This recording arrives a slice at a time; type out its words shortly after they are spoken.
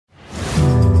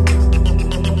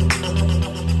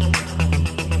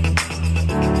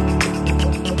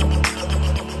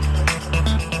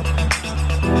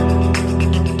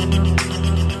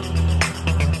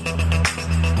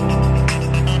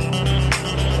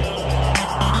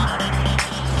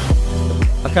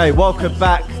Okay, welcome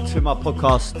back to my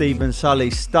podcast, Stephen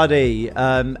Sully Study.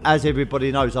 As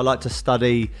everybody knows, I like to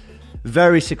study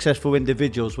very successful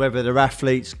individuals, whether they're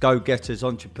athletes, go-getters,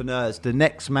 entrepreneurs. The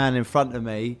next man in front of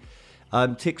me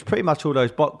ticks pretty much all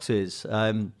those boxes.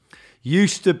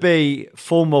 Used to be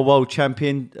former world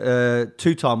champion,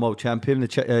 two-time world champion,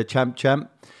 the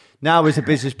champ. Now is a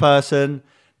business person.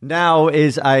 Now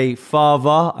is a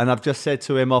father, and I've just said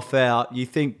to him off air, you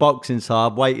think boxing's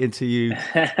hard, wait until you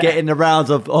get in the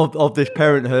rounds of this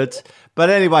parenthood.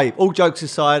 But anyway, all jokes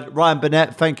aside, Ryan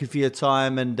Burnett, thank you for your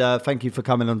time, and thank you for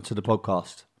coming on to the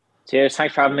podcast. Cheers,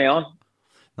 thanks for having me on.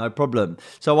 No problem.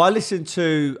 So I've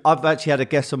actually had a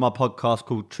guest on my podcast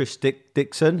called Trish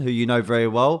Dixon, who you know very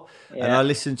well. Yeah. And I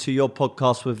listened to your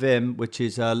podcast with him, which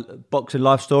is Boxing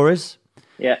Life Stories.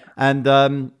 Yeah. And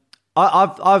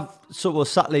I've sort of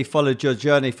subtly followed your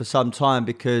journey for some time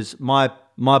because my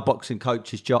boxing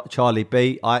coach is Charlie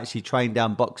B. I actually trained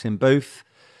down Boxing Booth.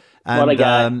 And, what a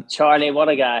guy. Charlie, what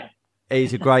a guy.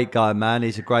 He's a great guy, man.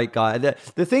 He's a great guy.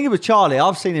 The thing with Charlie,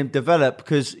 I've seen him develop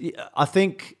because I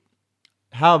think,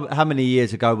 how many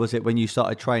years ago was it when you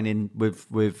started training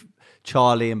with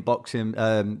Charlie and boxing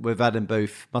with Adam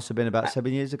Booth? Must have been about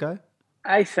 7 years ago.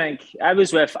 I think I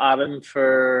was with Adam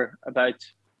for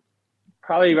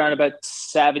probably around about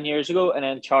 7 years ago, and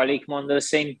then Charlie came onto the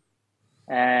scene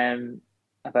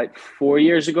about 4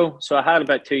 years ago. So I had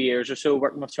about 2 years or so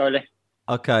working with Charlie.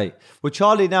 Okay. Well,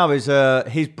 Charlie now is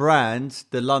his brand,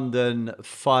 the London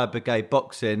Fire Brigade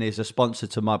Boxing, is a sponsor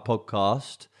to my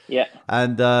podcast. Yeah.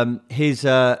 And the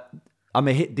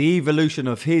evolution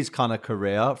of his kind of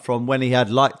career from when he had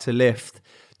Like to Lift,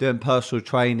 doing personal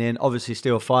training, obviously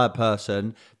still a fire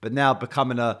person, but now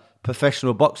becoming a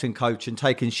professional boxing coach and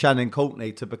taking Shannon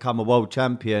Courtney to become a world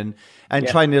champion and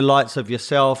training the likes of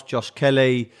yourself, Josh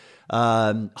Kelly,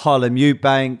 Harlem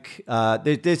Eubank.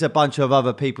 There's a bunch of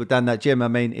other people down that gym. I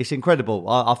mean, it's incredible.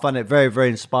 I find it very, very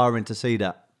inspiring to see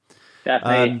that.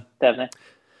 Definitely.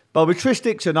 But with Trish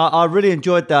Dixon, I really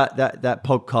enjoyed that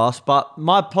podcast. But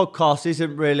my podcast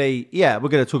isn't really, we're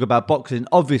going to talk about boxing,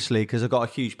 obviously, because I've got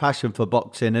a huge passion for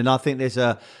boxing. And I think there's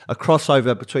a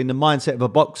crossover between the mindset of a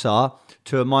boxer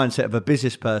to a mindset of a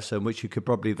business person, which you could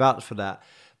probably vouch for that.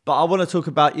 But I want to talk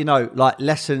about, like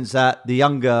lessons that the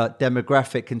younger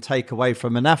demographic can take away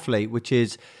from an athlete, which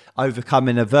is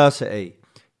overcoming adversity,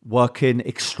 working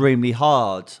extremely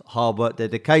hard work,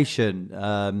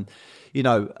 dedication,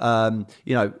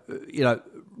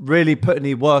 really putting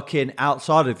the work in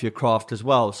outside of your craft as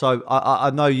well. So I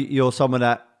know you're someone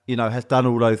that, has done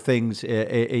all those things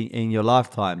in your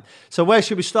lifetime. So where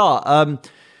should we start?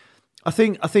 I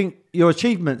think your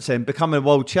achievements in becoming a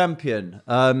world champion,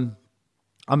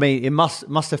 it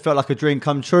must have felt like a dream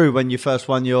come true when you first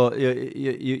won your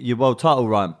world title,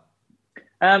 Ryan.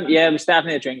 It was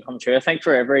definitely a dream come true. I think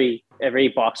for every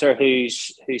boxer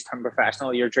who's turned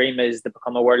professional, your dream is to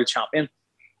become a world champion.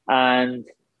 And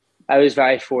I was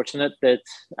very fortunate that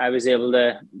I was able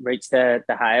to reach the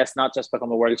highest, not just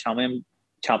become a world champion,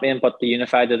 but to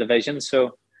unify the division.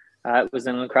 So it was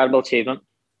an incredible achievement.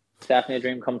 Definitely a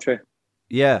dream come true.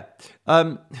 Yeah.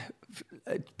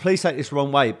 Please take this the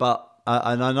wrong way, but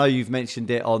and I know you've mentioned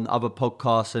it on other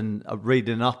podcasts and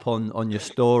reading up on your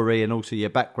story and also your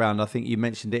background. I think you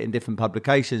mentioned it in different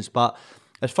publications. But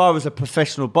as far as a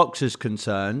professional boxer's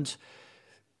concerned,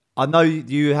 I know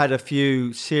you had a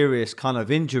few serious kind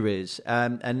of injuries.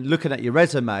 And looking at your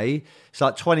resume, it's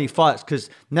like 20 fights. Because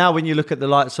now when you look at the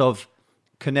likes of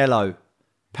Canelo,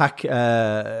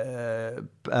 Pacquiao,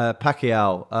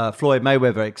 Floyd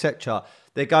Mayweather, etc.,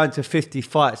 they're going to 50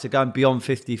 fights. They're going beyond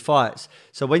 50 fights.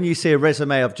 So when you see a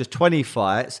resume of just 20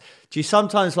 fights, do you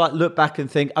sometimes look back and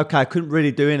think, okay, I couldn't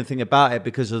really do anything about it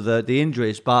because of the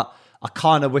injuries, but I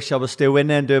kind of wish I was still in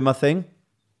there and doing my thing?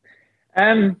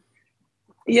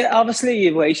 Obviously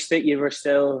you wish that you were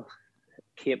still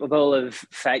capable of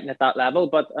fighting at that level.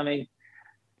 But I mean,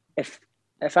 if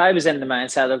I was in the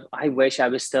mindset of I wish I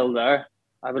was still there,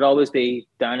 I would always be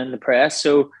down in the press.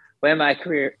 So when my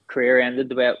career ended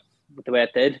the way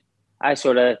it did, I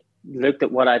sort of looked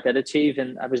at what I did achieve,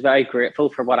 and I was very grateful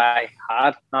for what I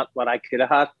had, not what I could have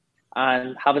had.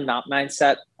 And having that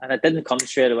mindset, and it didn't come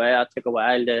straight away. It took a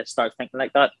while to start thinking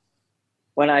like that.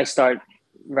 When I start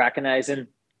recognizing,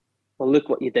 well, look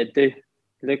what you did do.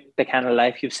 Look the kind of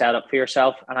life you've set up for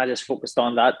yourself. And I just focused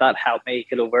on that. That helped me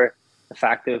get over the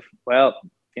fact of, well,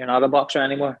 you're not a boxer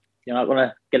anymore. You're not going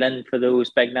to get in for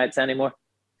those big nights anymore.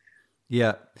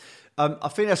 Yeah. I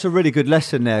think that's a really good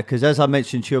lesson there, because as I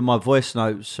mentioned to you in my voice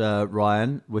notes,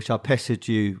 Ryan, which I pestered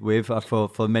you with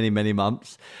for many, many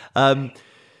months.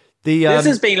 This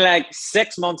has been like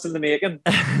 6 months in the making.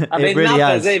 I've been really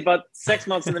not busy, but 6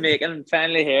 months in the making and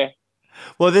finally here.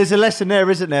 Well, there's a lesson there,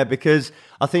 isn't there? Because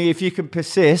I think if you can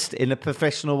persist in a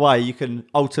professional way, you can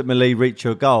ultimately reach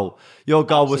your goal. Your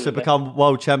goal was to Absolutely. become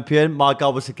world champion. My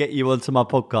goal was to get you onto my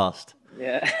podcast.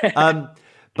 Yeah.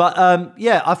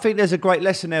 Yeah, I think there's a great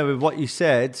lesson there with what you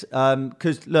said.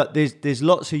 Because look, there's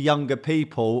lots of younger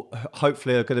people,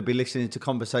 hopefully, are going to be listening to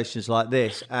conversations like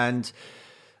this, and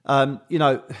you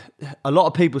know, a lot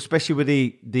of people, especially with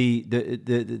the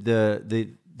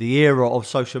era of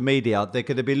social media, they're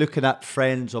going to be looking at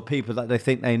friends or people that they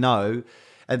think they know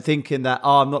and thinking that,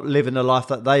 oh, I'm not living the life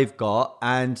that they've got.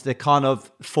 And they kind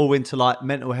of fall into like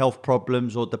mental health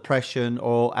problems or depression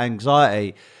or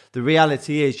anxiety. The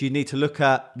reality is you need to look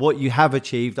at what you have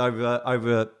achieved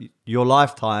over your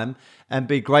lifetime and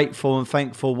be grateful and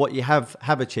thankful what you have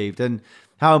achieved. And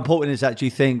how important is that, do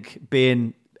you think,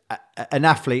 being an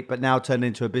athlete but now turned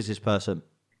into a business person?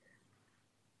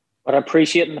 But I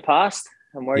appreciate in the past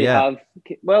and where you Yeah. have,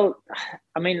 well,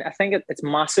 I mean, I think it's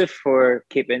massive for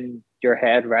keeping your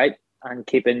head right and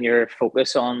keeping your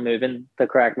focus on moving the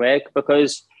correct way,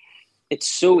 because it's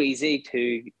so easy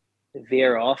to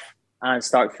veer off and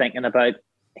start thinking about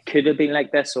it could have been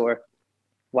like this, or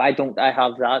why don't I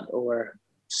have that, or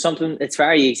something. It's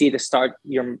very easy to start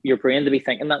your brain to be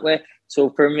thinking that way. So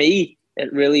for me,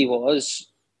 it really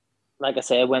was, like I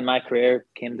said, when my career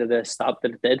came to the stop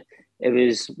that it did, it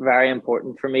was very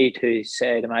important for me to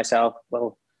say to myself,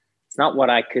 well, it's not what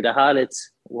I could have had,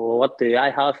 it's, well, what do I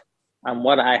have? And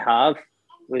what I have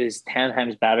was 10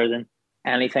 times better than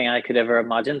anything I could ever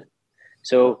imagined.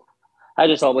 So I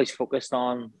just always focused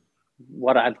on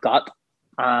what I've got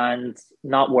and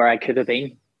not where I could have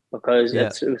been, because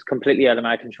Yeah. it was completely out of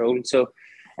my control. So,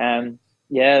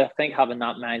 yeah, I think having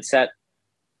that mindset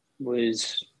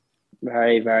was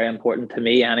very, very important to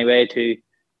me anyway, to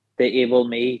enable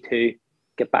me to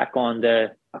get back on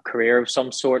a career of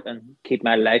some sort and keep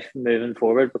my life moving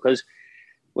forward. Because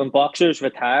when boxers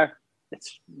retire,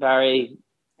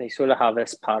 they sort of have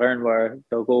this pattern where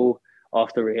they'll go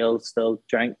off the rails, they'll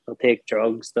drink, they'll take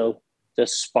drugs, they'll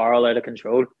just spiral out of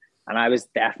control. And I was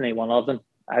definitely one of them.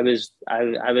 I was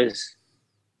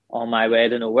on my way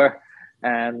to nowhere,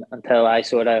 until I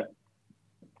sort of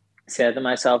said to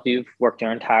myself, you've worked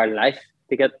your entire life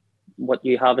to get what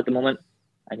you have at the moment,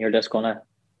 and you're just going to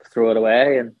throw it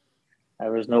away. And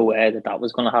there was no way that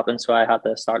was going to happen. So I had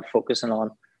to start focusing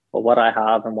on, well, what I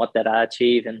have and what did I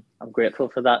achieve. And I'm grateful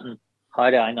for that. And how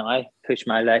do I now push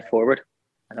my life forward?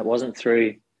 And it wasn't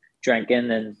through drinking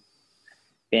and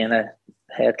being a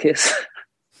head case.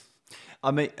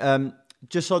 I mean,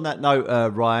 just on that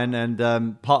note, Ryan,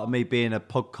 and part of me being a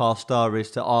podcaster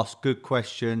is to ask good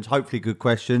questions, hopefully good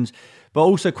questions, but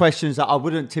also questions that I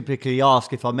wouldn't typically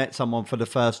ask if I met someone for the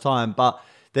first time, but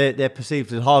they're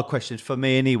perceived as hard questions for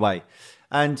me anyway.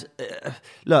 And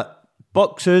look,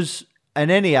 boxers and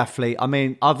any athlete, I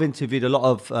mean, I've interviewed a lot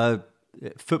of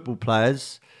football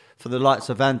players for the likes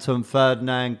of Anton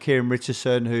Ferdinand, Kieran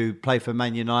Richardson, who play for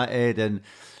Man United, and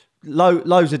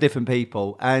loads of different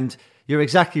people. And you're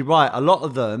exactly right. A lot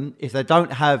of them, if they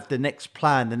don't have the next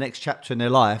plan, the next chapter in their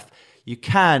life, you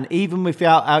can, even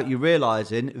without you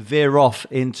realising, veer off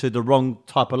into the wrong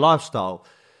type of lifestyle.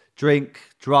 Drink,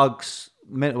 drugs,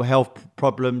 mental health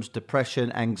problems,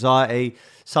 depression, anxiety,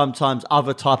 sometimes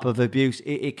other type of abuse.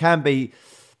 It can be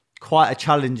quite a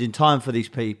challenging time for these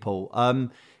people.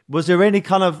 Was there any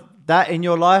kind of that in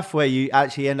your life where you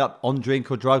actually end up on drink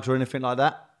or drugs or anything like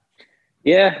that?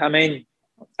 Yeah, I mean,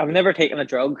 I've never taken a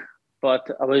drug, but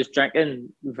I was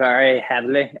drinking very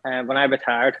heavily. When I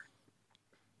retired,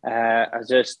 my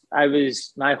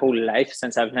whole life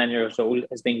since I was 9 years old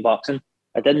has been boxing.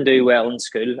 I didn't do well in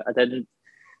school. I didn't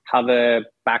have a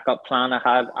backup plan. I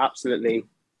had absolutely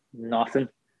nothing.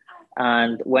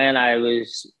 And when I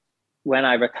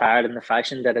retired in the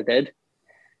fashion that I did,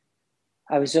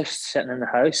 I was just sitting in the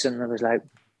house and I was like,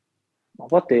 well,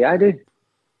 what do I do?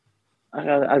 I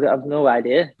have no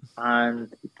idea.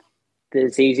 And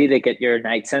it's easy to get your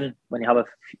nights in when you have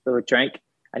a drink,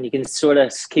 and you can sort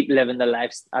of keep living a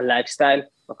lifestyle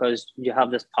because you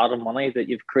have this pot of money that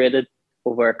you've created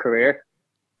over a career.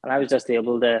 And I was just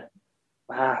able to,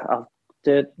 I'll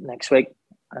do it next week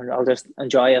and I'll just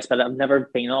enjoy it. But I've never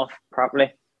been off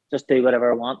properly, just do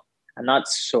whatever I want. And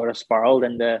that's sort of spiraled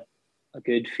into a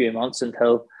good few months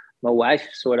until my wife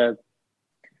sort of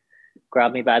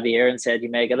grabbed me by the ear and said, you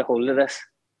may get a hold of this.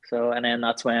 So, and then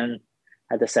that's when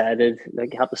I decided,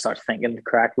 like, you have to start thinking the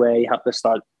correct way. You have to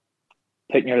start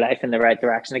putting your life in the right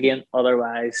direction again.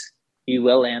 Otherwise, you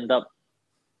will end up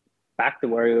back to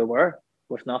where you were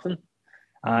with nothing.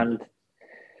 And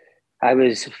I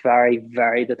was very,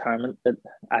 very determined that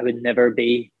I would never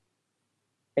be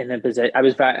in a position.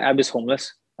 I was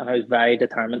homeless. and I was very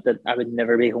determined that I would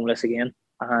never be homeless again.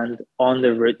 And on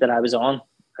the route that I was on,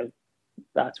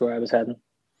 that's where I was heading.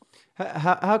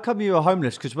 How come you were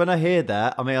homeless? Because when I hear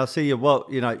that, I mean, I see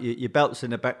your belt's in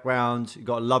the background. You've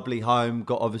got a lovely home.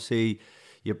 Got obviously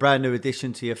your brand new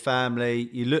addition to your family.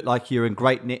 You look like you're in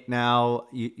great nick now.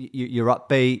 You're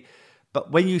upbeat.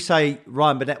 But when you say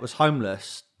Ryan Burnett was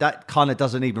homeless, that kind of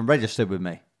doesn't even register with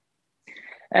me.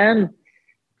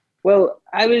 Well,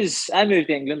 I moved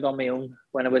to England on my own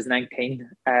when I was 19.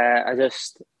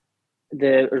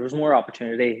 There was more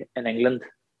opportunity in England.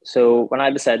 So when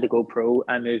I decided to go pro,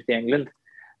 I moved to England,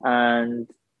 and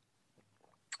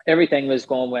everything was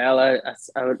going well. I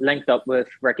linked up with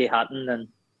Ricky Hatton, and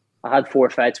I had 4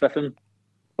 fights with him.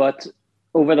 But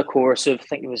over the course of, I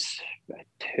think it was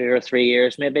 2 or 3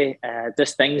 years, maybe,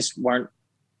 just things weren't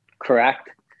correct,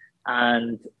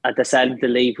 and I decided to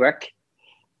leave Rick.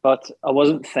 But I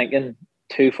wasn't thinking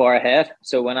too far ahead.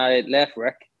 So when I left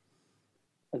Rick,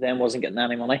 I then wasn't getting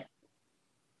any money.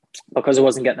 Because I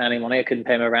wasn't getting any money, I couldn't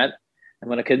pay my rent. And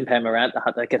when I couldn't pay my rent, I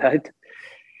had to get out.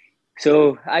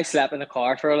 So I slept in a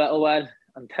car for a little while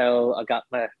until I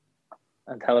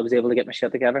was able to get my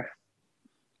shit together.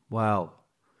 Wow.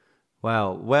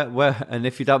 Where? And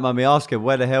if you don't mind me asking,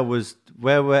 where the hell was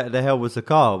the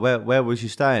car? Where was you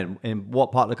staying? In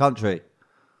what part of the country?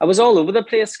 I was all over the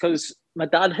place because my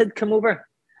dad had come over,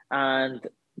 and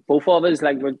both of us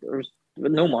there was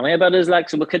no money about us,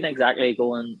 so we couldn't exactly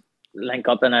go and link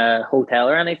up in a hotel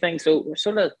or anything. So we're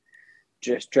sort of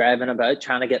just driving about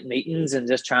trying to get meetings and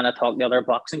just trying to talk to other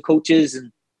boxing coaches,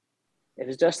 and it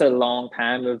was just a long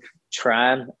time of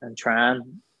trying.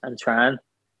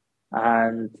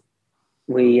 And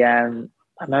we I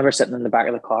remember sitting in the back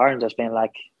of the car and just being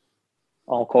like,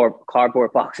 on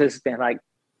cardboard boxes, being like,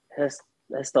 this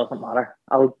doesn't matter.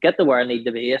 I'll get to where I need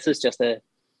to be. This is just a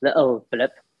little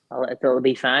blip. It'll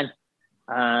be fine.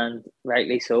 And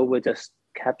rightly so, we just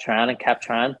kept trying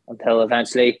until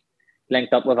eventually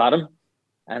linked up with Adam.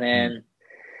 And then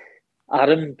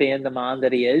Adam, being the man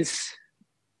that he is,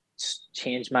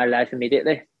 changed my life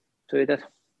immediately. So he did.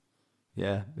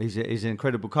 Yeah, he's an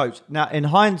incredible coach. Now, in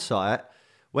hindsight,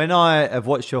 when I have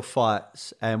watched your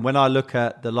fights and when I look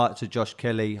at the likes of Josh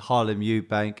Kelly, Harlem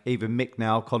Eubank, even Mick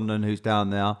now, Conlon, who's down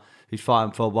there, who's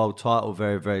fighting for a world title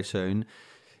very, very soon,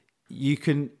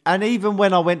 and even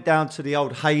when I went down to the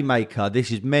old Haymaker, this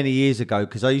is many years ago,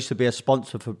 because I used to be a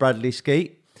sponsor for Bradley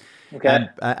Skeet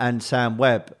and Sam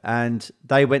Webb, and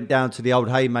they went down to the old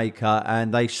Haymaker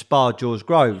and they sparred George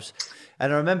Groves.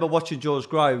 And I remember watching George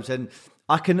Groves, and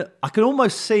I can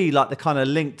almost see like the kind of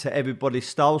link to everybody's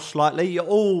style slightly. You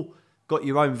all got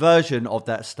your own version of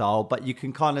that style, but you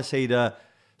can kind of see the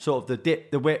sort of the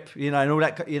dip, the whip, and all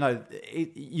that.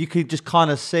 You could just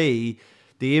kind of see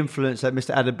the influence that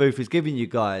Mr. Adam Booth is giving you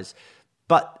guys.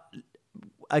 But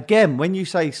again, when you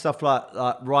say stuff like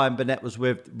Ryan Burnett was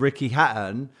with Ricky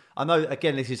Hatton, I know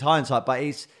again this is hindsight, but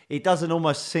it doesn't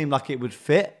almost seem like it would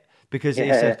fit because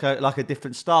it's like a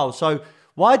different style. So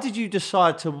why did you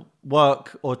decide to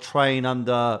work or train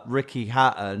under Ricky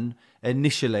Hatton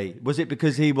initially? Was it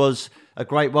because he was a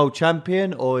great world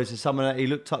champion, or is it someone that he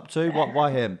looked up to?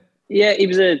 Why him? Yeah, he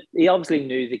obviously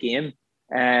knew the game.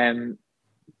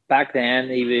 Back then,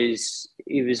 he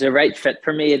was a right fit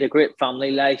for me. He had a great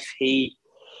family life. He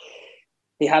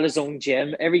had his own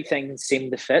gym. Everything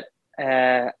seemed to fit.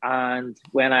 And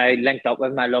when I linked up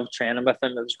with him, I loved training with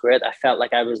him. It was great. I felt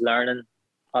like I was learning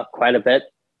quite a bit.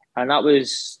 And that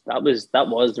was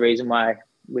the reason why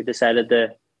we decided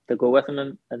to go with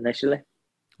him initially.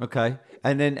 Okay,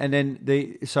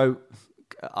 so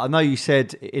I know you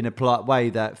said in a polite way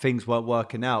that things weren't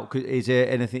working out. Is there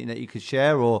anything that you could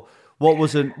share, or what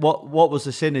was the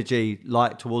synergy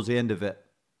like towards the end of it?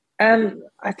 The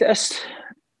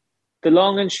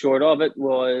long and short of it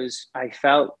was, I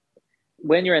felt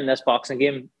when you're in this boxing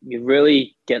game, you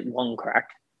really get one crack.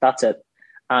 That's it.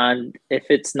 And if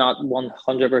it's not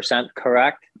 100%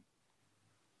 correct,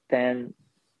 then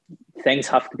things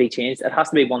have to be changed. It has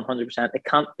to be 100%. It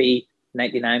can't be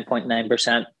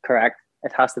 99.9% correct.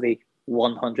 It has to be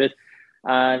 100.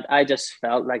 And I just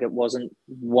felt like it wasn't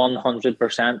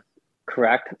 100%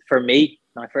 correct for me.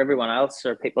 Now, for everyone else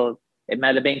or people, it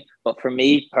might have been. But for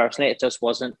me personally, it just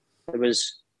wasn't. There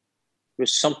was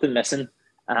something missing.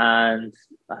 And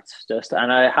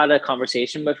and I had a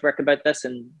conversation with Rick about this,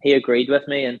 and he agreed with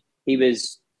me. And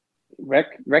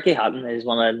Ricky Hatton is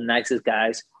one of the nicest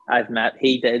guys I've met.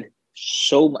 He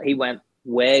went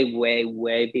way, way,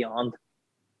 way beyond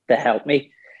to help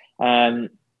me.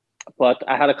 But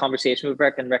I had a conversation with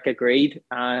Rick, and Rick agreed,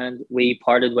 and we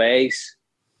parted ways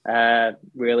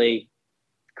really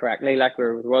correctly. Like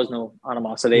there was no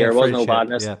animosity, Yeah, or was no friendship.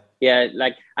 badness. Yeah. Yeah,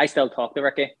 like I still talk to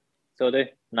Ricky, so I do,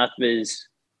 and that was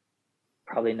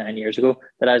probably 9 years ago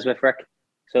that I was with Rick.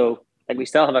 So like we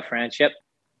still have a friendship,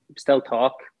 we still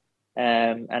talk,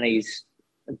 and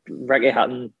Ricky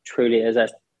Hatton truly is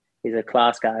he's a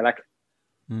class guy. Like,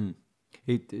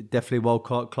 He definitely world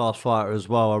class fighter as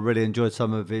well. I really enjoyed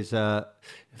some of his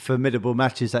formidable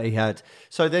matches that he had.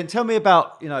 So then, tell me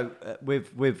about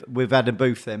with Adam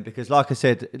Booth then, because like I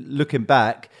said, looking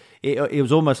back, it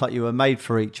was almost like you were made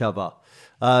for each other.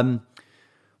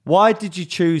 Why did you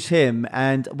choose him?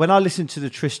 And when I listened to the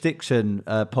Trish Dixon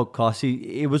podcast,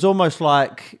 it was almost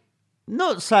like,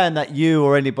 not saying that you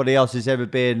or anybody else has ever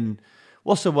been,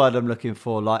 what's the word I'm looking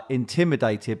for, like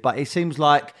intimidated, but it seems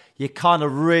like you kind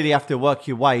of really have to work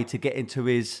your way to get into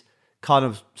his kind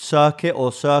of circuit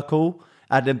or circle.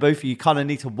 And then both of you kind of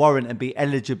need to warrant and be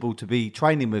eligible to be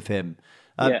training with him.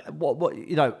 yeah. What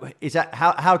is that?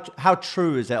 How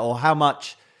true is that, or how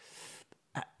much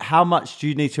do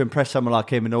you need to impress someone like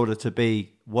him in order to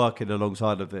be working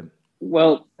alongside of him?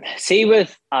 Well, see,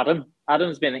 with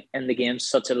Adam's been in the game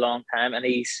such a long time, and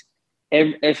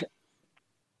if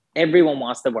everyone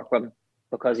wants to work with him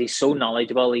because he's so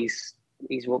knowledgeable, he's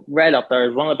right up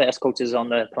there, one of the best coaches on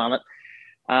the planet.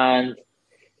 And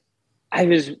I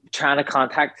was trying to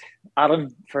contact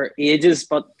Adam for ages,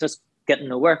 but just getting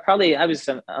nowhere. Probably I was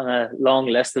on a long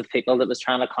list of people that was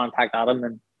trying to contact Adam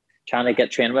and trying to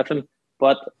get trained with him.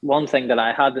 But one thing that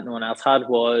I had that no one else had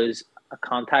was a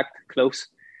contact close.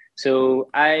 So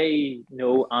I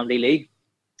know Andy Lee,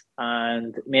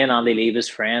 and me and Andy Lee was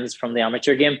friends from the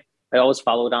amateur game. I always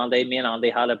followed Andy. Me and Andy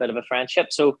had a bit of a friendship.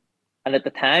 So, and at the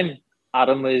time,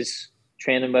 Adam was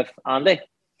training with Andy.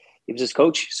 He was his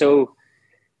coach. So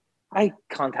I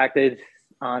contacted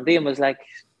Andy and was like,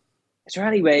 is there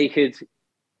any way you could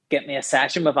get me a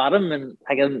session with Adam? And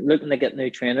like, I'm looking to get new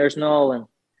trainers and all.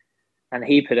 And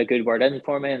he put a good word in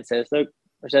for me and says, look,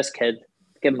 there's this kid,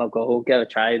 give him a go, give it a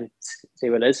try and see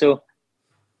what it is. So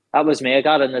that was me. I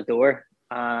got in the door,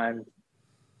 and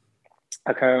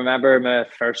I can remember my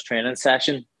first training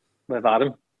session with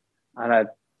Adam, and I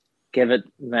give it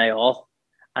my all.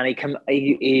 And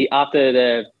he after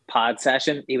the pad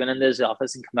session, he went into his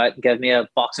office and come out and gave me a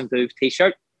Boxing Booth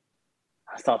t-shirt.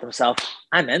 I thought to myself,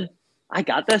 I'm in. I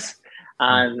got this.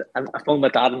 And I phoned my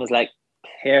dad and was like,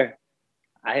 here,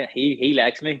 he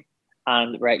likes me.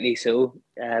 And rightly so.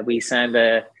 We signed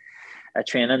a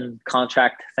training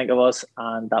contract, I think it was,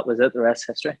 and that was it. The rest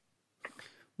history.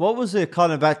 What was the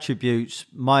kind of attributes,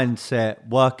 mindset,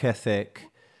 work ethic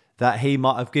that he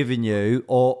might have given you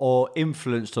or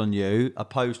influenced on you,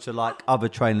 opposed to like other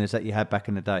trainers that you had back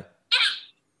in the day?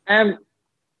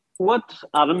 What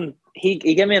Adam, he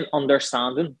gave me an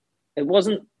understanding. It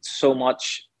wasn't so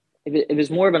much, it was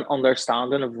more of an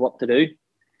understanding of what to do.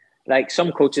 Like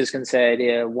some coaches can say,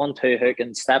 yeah, 1-2 hook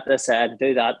and step this side and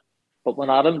do that. But when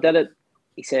Adam did it,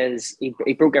 he says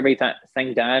he broke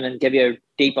everything down and give you a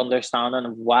deep understanding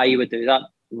of why you would do that,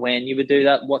 when you would do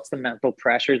that, what's the mental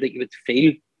pressure that you would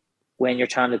feel when you're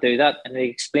trying to do that. And he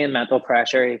explained mental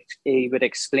pressure. He would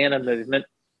explain a movement,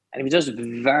 and he would just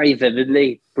very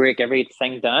vividly break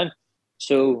everything down.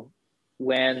 So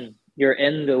when you're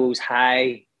in those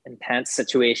high, intense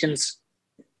situations,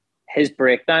 his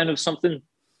breakdown of something,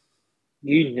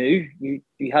 you knew,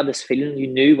 you had this feeling, you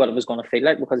knew what it was going to feel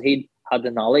like because he had the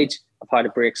knowledge of how to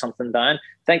break something down.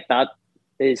 I think that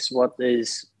is what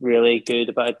is really good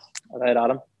about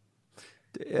Adam.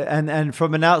 And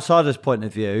from an outsider's point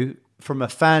of view, from a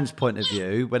fan's point of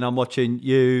view, when I'm watching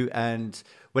you and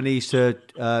when he used to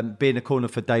be in the corner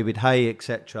for David Hay,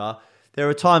 etc., there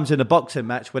are times in a boxing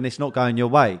match when it's not going your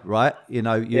way, right? You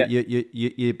know,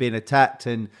 you're being attacked,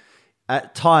 and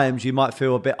at times you might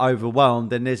feel a bit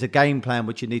overwhelmed, and there's a game plan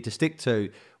which you need to stick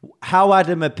to. How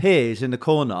Adam appears in the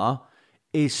corner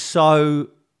is so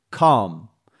calm.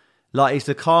 Like, he's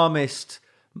the calmest,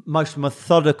 most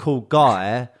methodical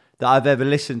guy that I've ever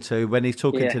listened to when he's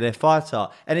talking to their fighter.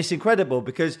 And it's incredible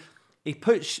because he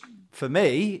puts, for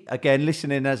me, again,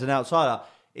 listening as an outsider,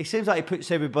 it seems like he puts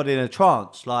everybody in a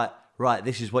trance. Like, right,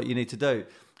 this is what you need to do.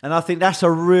 And I think that's a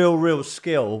real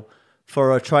skill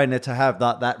for a trainer to have,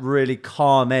 that really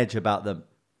calm edge about them.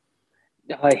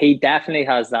 He definitely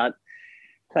has that.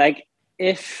 Like,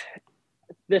 if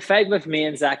the fight with me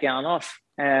and Zakyanov,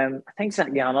 I think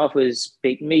Zakyanov was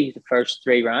beating me the first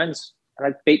 3 rounds, and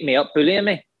like beat me up, bullying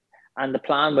me. And the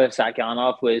plan with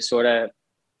Zakyanov was sort of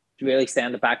really stay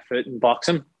on the back foot and box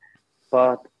him.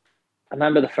 But I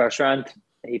remember the first round,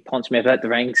 he punched me about the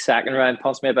ring. Second round,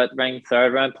 punched me about the ring.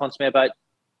 Third round, punched me about.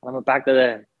 And I went back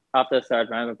to after the third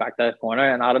round, I went back to the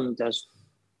corner, and Adam just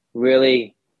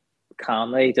really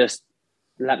calmly just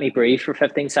let me breathe for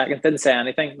 15 seconds, didn't say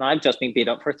anything. Now I've just been beat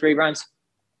up for 3 rounds.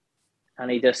 And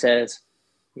he just says,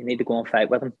 you need to go and fight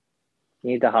with him.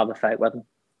 You need to have a fight with him.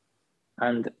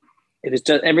 And it was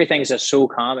just, everything's just so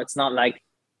calm. It's not like,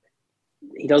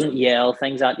 he doesn't yell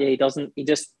things at you.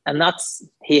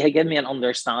 He had given me an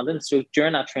understanding. So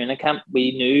during that training camp,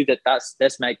 we knew that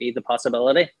this might be the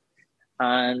possibility.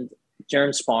 And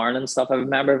during sparring and stuff, I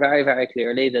remember very, very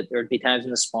clearly that there would be times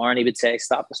in the sparring he would say,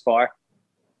 stop the spar.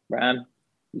 Ram,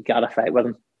 you got to fight with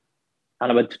him.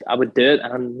 And I would do it.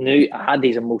 And I knew I had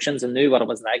these emotions and knew what it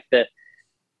was like to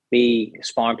be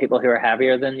sparring people who are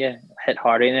heavier than you, hit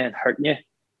harder than you and hurting you.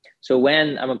 So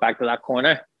when I went back to that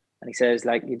corner and he says,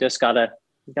 like, you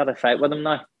gotta fight with him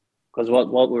now, because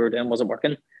what we were doing wasn't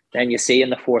working. Then you see in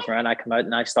the 4th round, I come out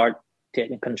and I start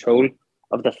taking control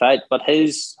of the fight. But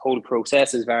his whole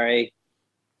process is very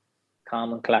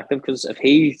calm and collective, because if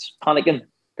he's panicking,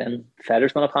 then the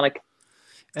fighter's going to panic.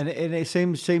 And it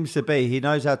seems to be he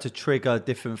knows how to trigger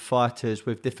different fighters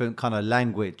with different kind of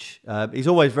language. He's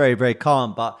always very, very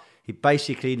calm, but he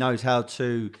basically knows how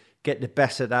to get the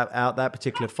best out that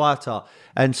particular fighter.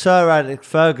 And Sir Alex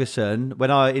Ferguson, when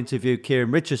I interviewed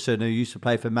Kieran Richardson, who used to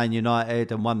play for Man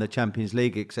United and won the Champions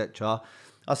League, etc.,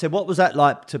 I said, what was that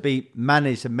like to be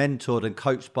managed and mentored and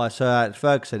coached by Sir Alex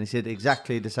Ferguson? He said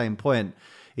exactly the same point.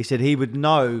 He said he would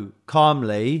know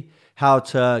calmly how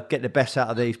to get the best out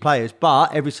of these players,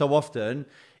 but every so often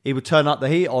he would turn up the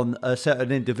heat on a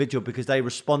certain individual because they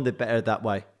responded better that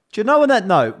way. Do you know on that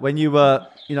note, when you were,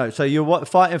 so you were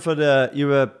fighting you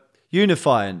were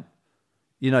unifying,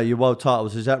 your world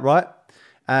titles, is that right?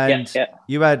 And yeah.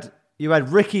 you had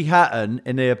Ricky Hatton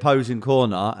in the opposing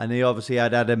corner, and he obviously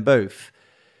had Adam Booth.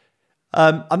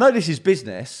 I know this is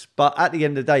business, but at the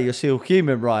end of the day, you're still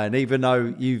human, Ryan, even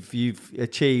though you've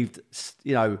achieved,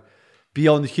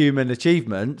 beyond human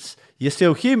achievements, you're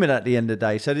still human at the end of the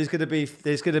day. So there's going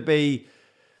to be,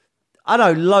 I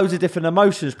don't know, loads of different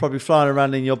emotions probably flying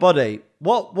around in your body.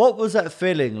 What was that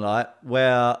feeling like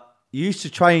where you used to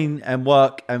train and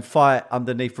work and fight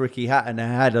underneath Ricky Hatton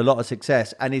and had a lot of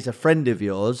success, and he's a friend of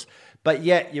yours, but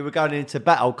yet you were going into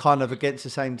battle kind of against the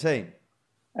same team?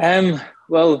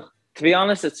 Well, to be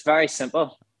honest, it's very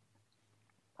simple.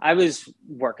 I was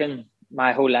working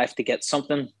my whole life to get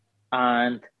something,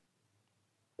 and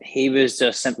he was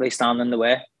just simply standing in the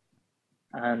way.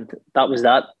 And that was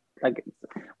that. Like,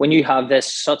 when you have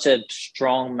such a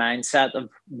strong mindset of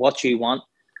what you want,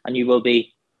 and you will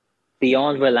be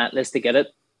beyond relentless to get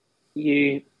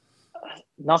it,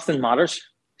 nothing matters.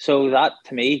 So that,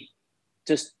 to me,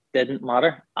 just didn't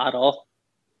matter at all.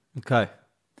 Okay.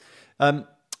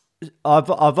 I've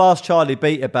asked Charlie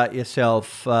Beat about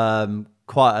yourself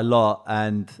quite a lot,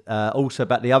 and also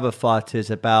about the other fighters,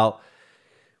 about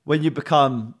when you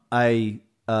become an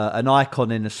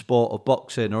icon in the sport of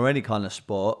boxing or any kind of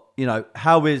sport.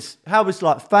 How is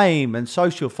like fame and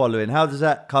social following? How does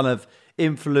that kind of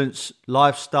influence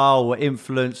lifestyle or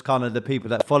influence kind of the people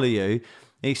that follow you? And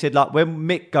he said, like, when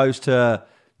Mick goes to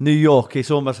New York,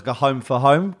 it's almost like a home for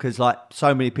home, because like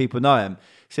so many people know him.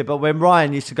 He said, but when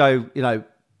Ryan used to go,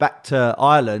 back to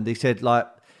Ireland, he said, like,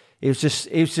 it was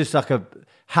just like a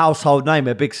household name,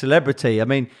 a big celebrity. I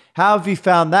mean, how have you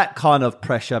found that kind of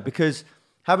pressure? Because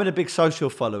having a big social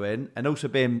following and also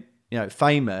being,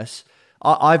 famous,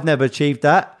 I've never achieved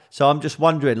that. So I'm just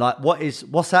wondering, like,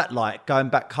 what's that like, going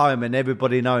back home and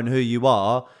everybody knowing who you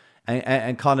are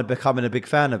and kind of becoming a big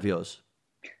fan of yours?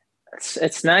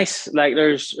 It's nice. Like,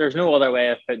 there's no other way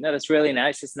of putting it. It's really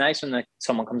nice. It's nice when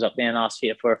someone comes up there and asks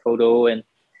you for a photo, and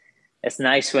it's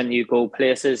nice when you go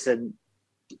places and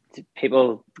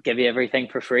people give you everything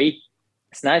for free.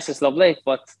 It's nice. It's lovely.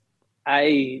 But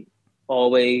my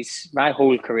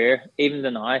whole career, even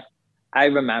to now, I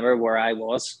remember where I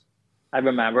was. I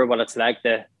remember what it's like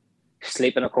to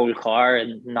sleep in a cold car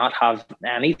and not have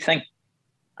anything.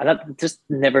 And that just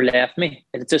never left me.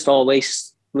 It just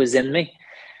always was in me.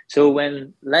 So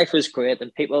when life was great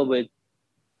and people would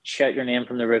shout your name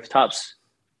from the rooftops,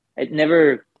 it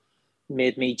never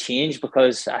made me change,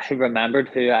 because I remembered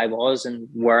who I was and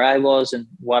where I was and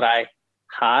what I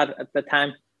had at the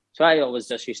time. So I always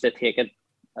just used to take it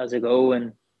as I go,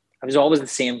 and I was always the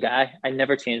same guy. I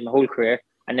never changed my whole career.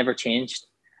 I never changed.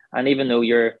 And even though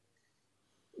you're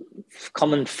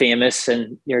becoming famous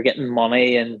and you're getting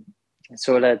money and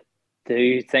sort of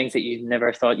do things that you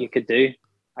never thought you could do,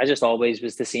 I just always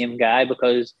was the same guy,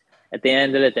 because at the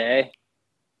end of the day,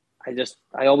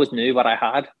 I always knew what I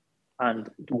had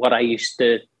and what I used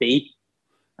to be.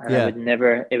 And I would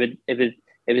never, it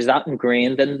was that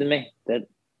ingrained into me that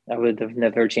I would have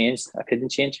never changed. I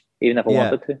couldn't change, even if I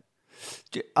wanted to.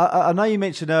 I know you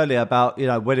mentioned earlier about,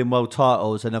 winning world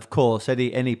titles, and of course,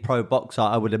 any pro boxer,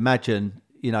 I would imagine,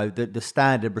 the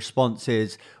standard response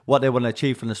is what they want to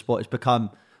achieve from the sport is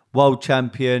become world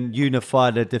champion,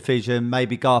 unify the division,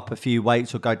 maybe go up a few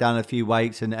weights or go down a few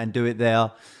weights and do it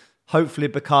there. Hopefully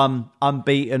become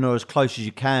unbeaten or as close as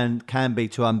you can be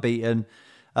to unbeaten.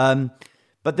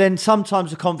 But then sometimes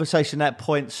the conversation at that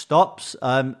point stops.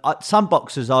 Some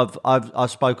boxers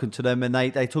I've spoken to them and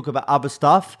they talk about other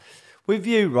stuff. With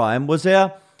you, Ryan, was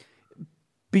there,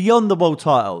 beyond the world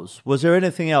titles, was there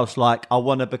anything else like, I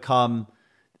want to become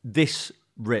this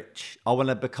rich? I want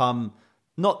to become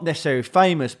not necessarily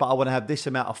famous, but I want to have this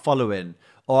amount of following,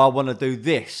 or I want to do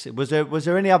this. Was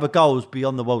there any other goals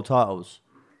beyond the world titles?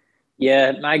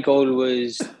 Yeah, my goal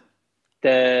was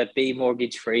to be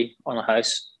mortgage free on a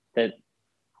house that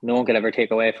no one could ever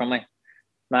take away from me.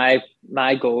 My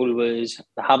goal was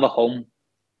to have a home,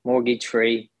 mortgage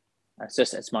free.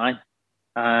 It's mine.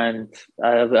 And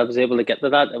I was able to get to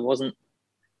that. It wasn't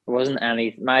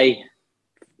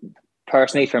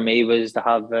personally for me was to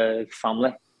have a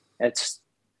family. That's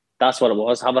what it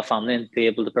was, have a family and be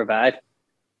able to provide.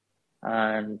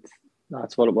 And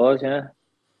that's what it was, yeah.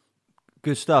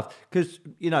 Good stuff. Because,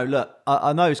 look,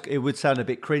 I know it would sound a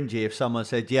bit cringy if someone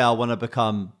said, yeah, I want to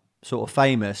become sort of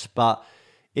famous, but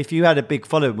if you had a big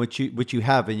following, which you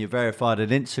have, and you're verified on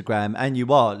Instagram, and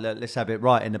you are, let's have it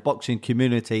right, in the boxing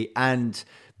community and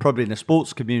probably in the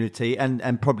sports community,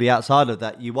 and probably outside of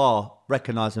that, you are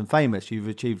recognised and famous. You've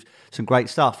achieved some great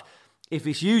stuff. If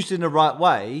it's used in the right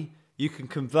way, you can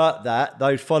convert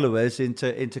those followers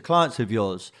into clients of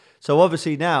yours. So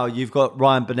obviously now you've got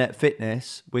Ryan Burnett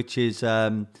Fitness, which is,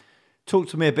 talk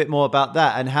to me a bit more about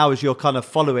that, and how has your kind of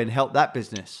following helped that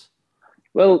business?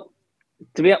 Well,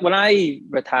 when I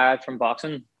retired from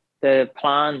boxing, there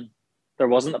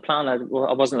wasn't a plan. I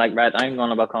wasn't like, right, I'm going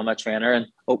to become a trainer and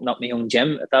open up my own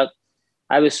gym.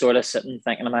 I was sort of sitting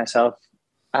thinking to myself,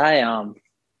 I am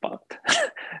fucked.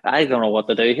 I don't know what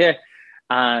to do here.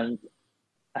 And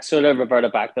I sort of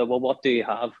reverted back to, well, what do you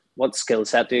have? What skill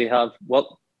set do you have? What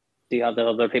do you have that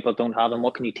other people don't have? And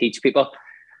what can you teach people?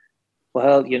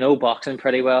 Well, you know boxing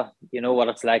pretty well. You know what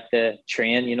it's like to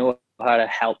train. You know how to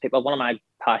help people. One of my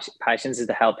passions is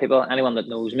to help people. Anyone that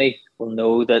knows me will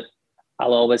know that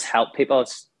I'll always help people.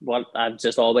 It's what I've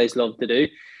just always loved to do.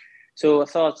 So I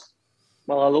thought,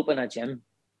 well, I'll open a gym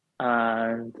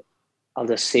and I'll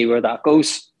just see where that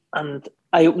goes. And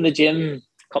I opened the gym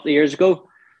a couple of years ago,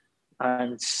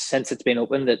 and since it's been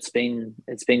opened, it's been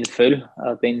full.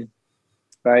 I've been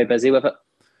very busy with it.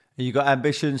 You got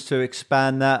ambitions to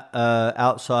expand that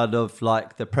outside of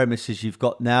like the premises you've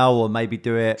got now, or maybe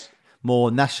do it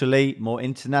more nationally, more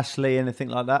internationally, anything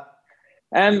like that?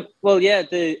 Well, yeah.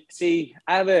 I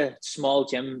have a small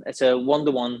gym. It's a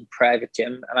 1-to-1 private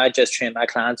gym, and I just train my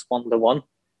clients 1-to-1,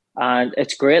 and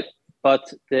it's great.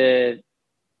 But the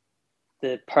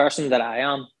person that I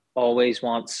am always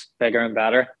wants bigger and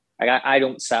better. Like I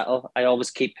don't settle. I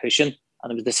always keep pushing,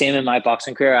 and it was the same in my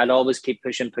boxing career. I'd always keep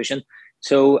pushing.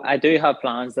 So I do have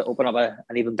plans to open up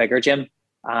an even bigger gym,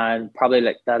 and probably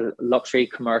like the luxury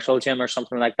commercial gym or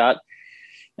something like that.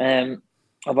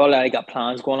 I've already got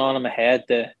plans going on in my head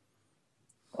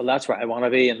well, that's where I want to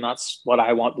be, and that's what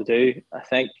I want to do. I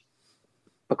think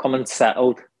becoming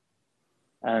settled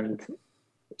and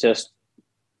just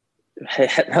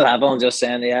hitting the level and just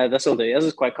saying, yeah, this will do. This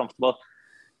is quite comfortable.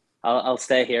 I'll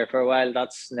stay here for a while.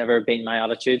 That's never been my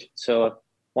attitude. So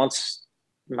once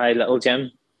my little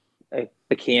gym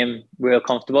became real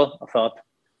comfortable, I thought,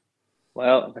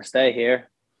 well, if I stay here,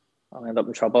 I'll end up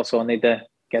in trouble. So I need to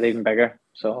get even bigger.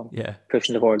 So yeah,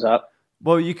 pushing towards that.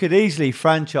 Well, you could easily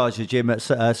franchise your gym at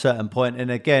a certain point. And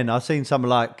again, I've seen someone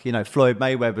like, Floyd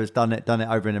Mayweather's done it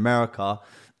over in America.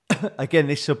 Again,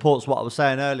 this supports what I was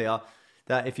saying earlier,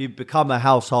 that if you become a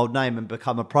household name and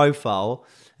become a profile,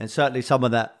 and certainly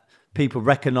someone that people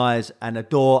recognise and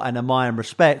adore and admire and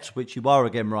respect, which you are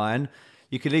again, Ryan,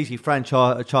 you could easily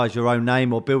franchise your own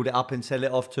name or build it up and sell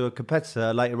it off to a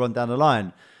competitor later on down the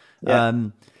line. Yeah.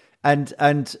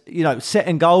 And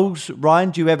setting goals,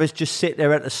 Ryan, do you ever just sit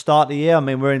there at the start of the year? I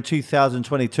mean, we're in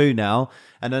 2022 now,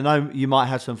 and I know you might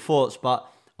have some thoughts, but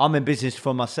I'm in business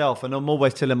for myself, and I'm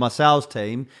always telling my sales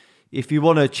team, if you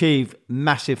want to achieve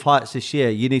massive heights this year,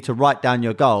 you need to write down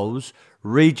your goals,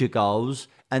 read your goals,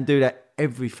 and do that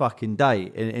every fucking day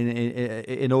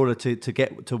in order to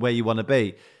get to where you want to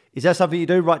be. Is that something you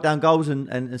do, write down goals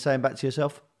and saying back to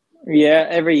yourself? Yeah,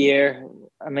 every year.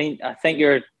 I mean, I think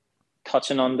you're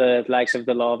touching on the likes of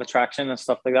the law of attraction and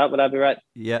stuff like that. Would I be right?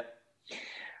 Yeah.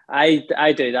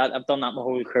 I do that. I've done that my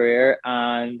whole career,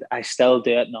 and I still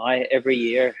do it now. Every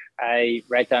year, I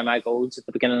write down my goals at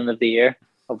the beginning of the year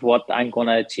of what I'm going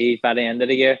to achieve by the end of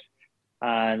the year,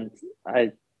 and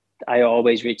I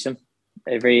always reach them.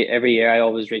 Every year I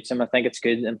always reach them. I think it's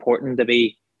good, important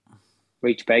to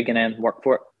reach big and then work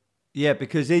for it. Yeah,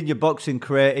 because in your boxing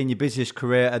career, in your business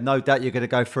career, and no doubt you're going to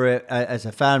go through it as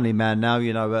a family man now,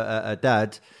 you know, a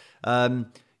dad.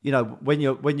 You know, when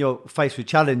you're faced with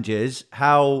challenges,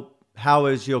 how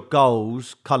has your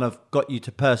goals kind of got you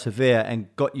to persevere and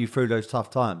got you through those tough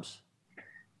times?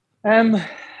 I'm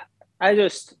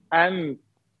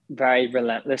very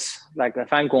relentless. Like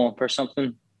if I'm going for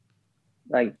something,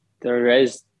 like there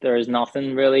is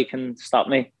nothing really can stop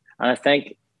me. And I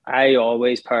think I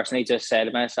always personally just say to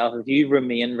myself, if you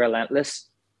remain relentless,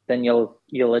 then you'll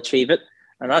achieve it.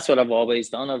 And that's what I've always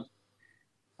done.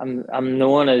 I'm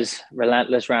known as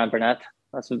Relentless Burnett.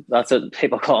 That's what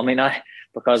people call me now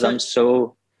because I'm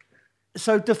so.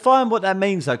 So define what that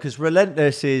means, though, because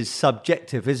relentless is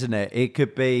subjective, isn't it? It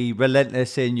could be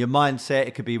relentless in your mindset.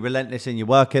 It could be relentless in your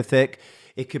work ethic.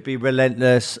 It could be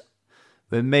relentless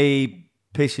with me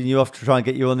pissing you off to try and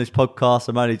get you on this podcast.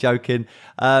 I'm only joking.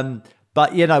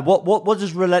 But, you know, what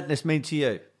does relentless mean to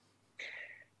you?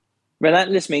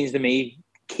 Relentless means to me,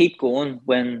 keep going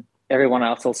when everyone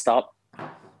else will stop.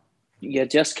 You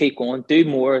just keep going. Do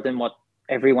more than what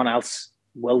everyone else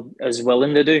is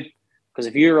willing to do. Because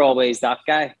if you're always that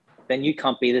guy, then you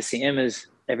can't be the same as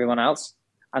everyone else.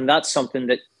 And that's something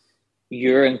that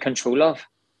you're in control of.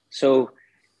 So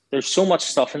there's so much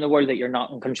stuff in the world that you're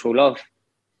not in control of.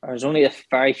 There's only a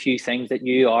very few things that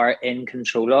you are in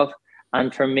control of.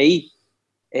 And for me,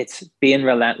 it's being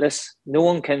relentless. No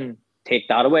one can take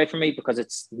that away from me because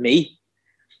it's me.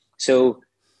 So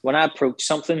when I approach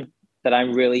something that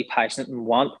I'm really passionate and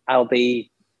want, I'll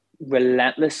be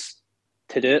relentless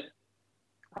to do it.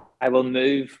 I will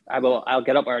move. I'll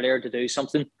get up earlier to do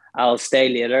something. I'll stay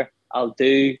later. I'll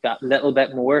do that little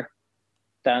bit more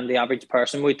than the average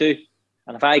person would do.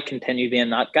 And if I continue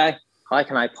being that guy, how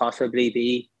can I possibly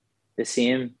be the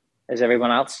same as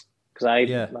everyone else? Because I'm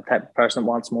the type of person that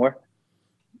wants more.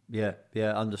 Yeah,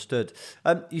 understood.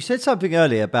 You said something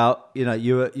earlier about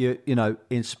you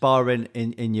inspiring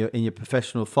in your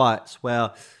professional fights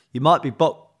where you might be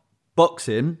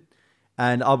boxing,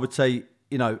 and I would say,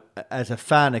 you know, as a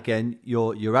fan again,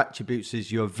 your attributes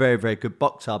is you're a very, very good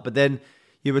boxer, but then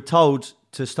you were told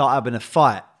to start having a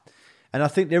fight. And I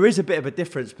think there is a bit of a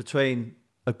difference between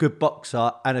a good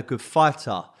boxer and a good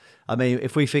fighter. I mean,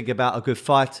 if we think about a good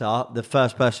fighter, the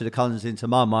first person that comes into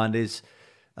my mind is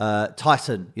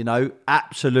Tyson, you know,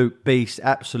 absolute beast,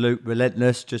 absolute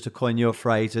relentless, just to coin your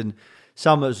phrase, and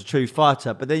someone that's a true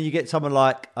fighter. But then you get someone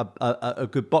like a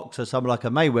good boxer, someone like a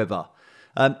Mayweather.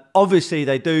 Obviously,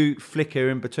 they do flicker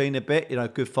in between a bit, you know,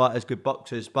 good fighters, good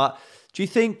boxers. But do you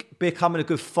think becoming a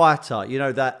good fighter, you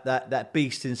know, that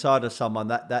beast inside of someone,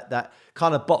 that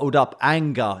kind of bottled up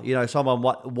anger, you know, someone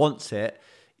wants it,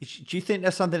 do you think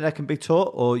that's something that can be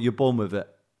taught, or you're born with it?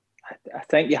 I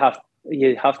think you have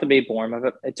to be born with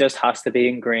it. It just has to be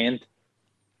ingrained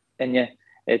in you.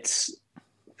 It's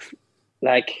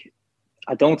like,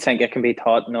 I don't think it can be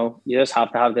taught. No, you just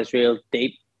have to have this real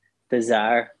deep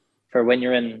desire for when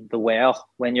you're in the well,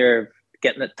 when you're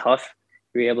getting it tough,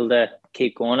 you're able to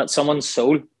keep going. It's someone's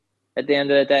soul at the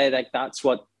end of the day. Like, that's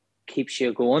what keeps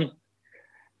you going.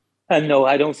 And no,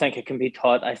 I don't think it can be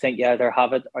taught. I think you either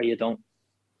have it or you don't.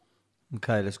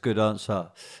 Okay, that's a good answer.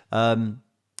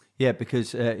 Yeah,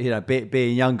 because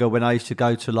being younger, when I used to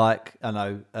go to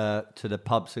to the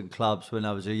pubs and clubs when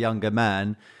I was a younger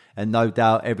man, and no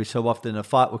doubt every so often a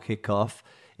fight would kick off.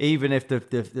 Even if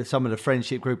some of the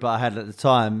friendship group that I had at the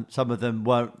time, some of them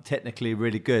weren't technically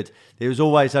really good, there was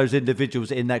always those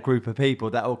individuals in that group of people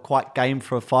that were quite game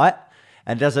for a fight.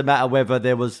 And it doesn't matter whether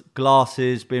there was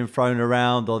glasses being thrown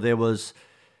around or there was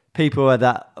people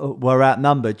that were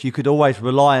outnumbered, you could always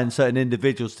rely on certain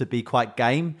individuals to be quite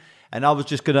game. And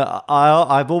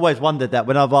I've always wondered that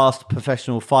when I've asked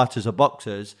professional fighters or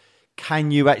boxers,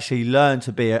 can you actually learn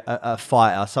to be a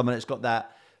fighter, someone that's got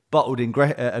that bottled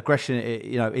aggression,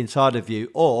 you know, inside of you,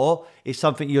 or is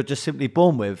something you're just simply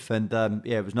born with? And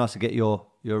it was nice to get your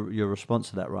response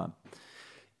to that, Ryan.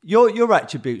 Your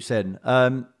attributes then,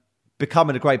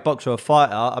 becoming a great boxer or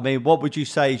fighter. I mean, what would you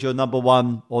say is your number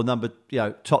one or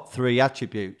top three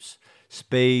attributes?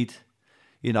 Speed,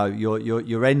 you know,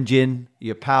 your engine,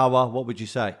 your power. What would you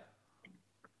say?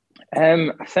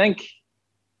 I think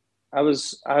I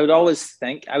would always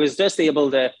think I was just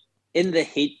able to, in the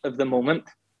heat of the moment,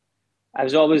 I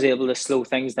was always able to slow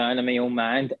things down in my own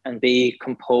mind and be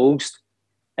composed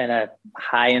in a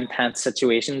high intense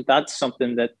situation. That's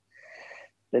something that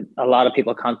a lot of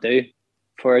people can't do.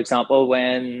 For example,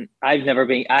 when I had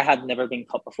never been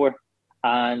cut before,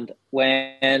 And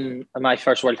when in my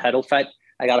first world title fight,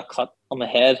 I got a cut on my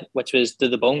head, which was to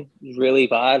the bone, really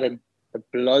bad, and the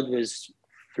blood was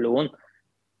flowing.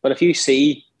 But if you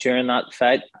see during that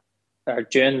fight, or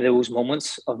during those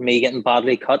moments of me getting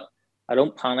badly cut, I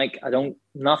don't panic.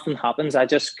 Nothing happens. I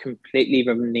just completely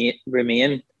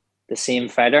remain the same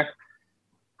fighter.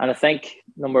 And I think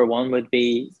number one would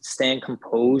be staying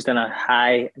composed in a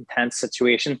high intense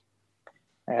situation.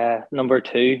 Number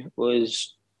two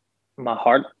was my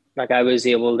heart. Like, I was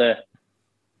able to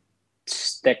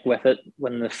stick with it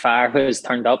when the fire was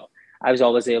turned up. I was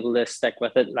always able to stick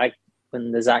with it. Like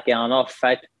when the Zakyanov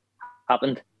fight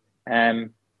happened,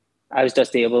 I was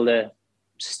just able to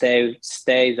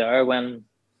stay there when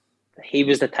he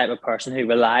was the type of person who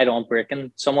relied on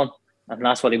breaking someone, and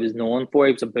that's what he was known for.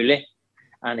 He was a bully,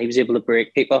 and he was able to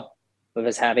break people with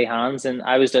his heavy hands. And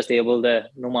I was just able to,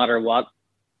 no matter what,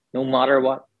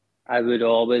 I would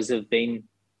always have been,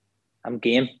 I'm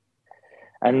game.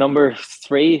 And number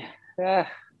three, I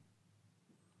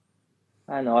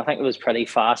know, I think it was pretty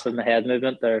fast with my head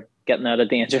movement. They're getting out of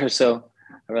danger, so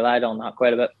I relied on that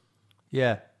quite a bit.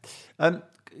 Yeah.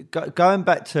 Going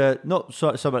back to not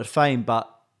so much fame, but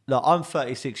look, I'm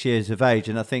 36 years of age,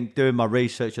 and I think doing my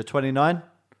research, you're 29?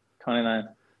 29.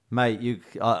 Mate,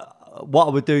 what I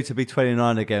would do to be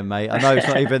 29 again, mate. I know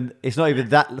it's not even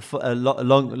that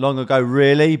long ago,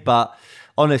 really, but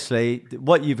honestly,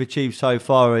 what you've achieved so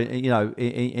far, in your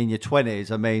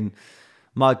 20s, I mean,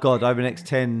 my God, over the next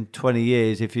 10, 20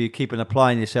 years, if you keep on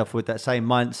applying yourself with that same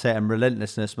mindset and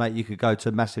relentlessness, mate, you could go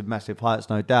to massive, massive heights,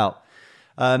 no doubt.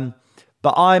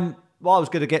 But what I was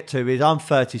going to get to is I'm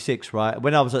 36, right?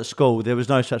 When I was at school, there was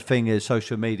no such thing as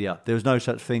social media. There was no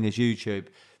such thing as YouTube.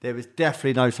 There was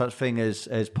definitely no such thing as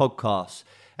podcasts.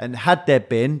 And had there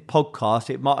been podcasts,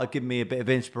 it might have given me a bit of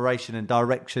inspiration and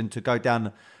direction to go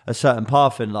down a certain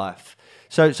path in life.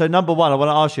 So number one, I want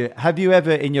to ask you, have you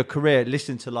ever in your career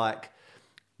listened to,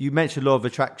 you mentioned law of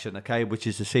attraction, okay, which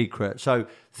is the secret. So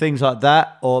things like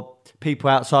that, or people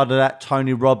outside of that,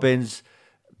 Tony Robbins,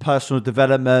 personal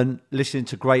development, listening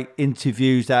to great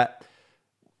interviews that,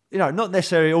 not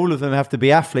necessarily all of them have to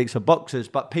be athletes or boxers,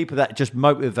 but people that just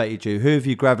motivated you. Who have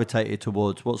you gravitated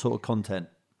towards? What sort of content?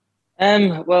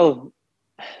 Well,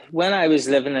 when I was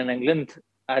living in England,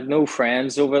 I had no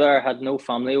friends over there. I had no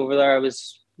family over there. I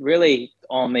was really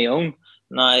on my own.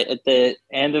 Now, at the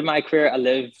end of my career, I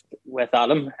lived with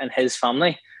Adam and his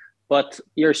family, but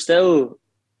you're still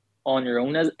on your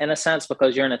own in a sense,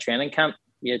 because you're in a training camp.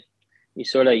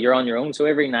 You're on your own. So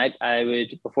every night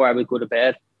before I would go to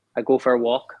bed, I'd go for a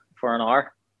walk for an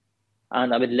hour,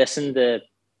 and I would listen to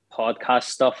podcast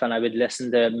stuff, and I would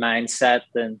listen to mindset,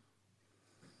 and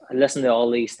I listen to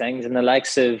all these things, and the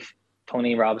likes of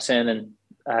Tony Robinson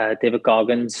and David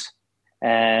Goggins,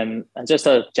 and just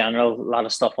a lot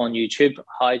of stuff on YouTube,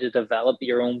 how to develop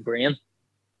your own brain.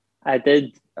 I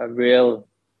did a real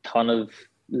ton of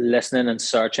listening and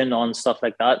searching on stuff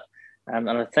like that, and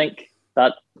I think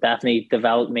that definitely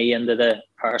developed me into the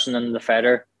person and the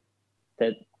fighter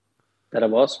that I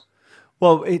was.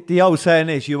 Well, the old saying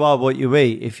is, you are what you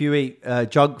eat. If you eat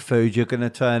junk food, you're going to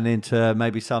turn into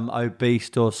maybe some obese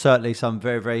or certainly some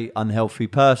very, very unhealthy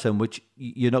person, which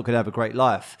you're not going to have a great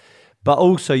life. But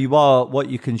also, you are what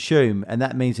you consume, and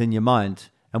that means in your mind.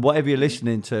 And whatever you're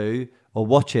listening to or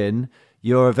watching,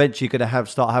 you're eventually going to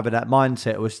start having that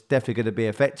mindset, or it's definitely going to be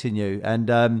affecting you.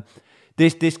 And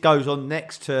this goes on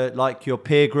next to your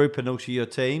peer group and also your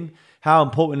team. How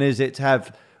important is it to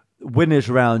have winners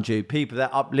around you, people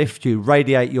that uplift you,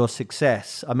 radiate your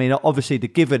success? I mean, obviously the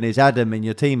given is Adam and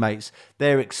your teammates.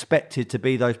 They're expected to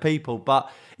be those people,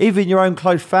 but even your own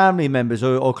close family members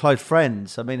or close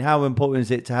friends. I mean, how important is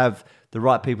it to have the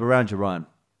right people around you, Ryan?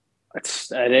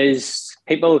 It is.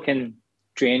 People can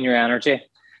drain your energy.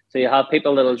 So you have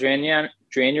people that'll drain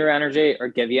your energy or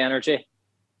give you energy.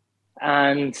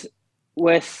 And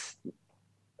with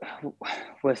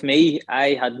me,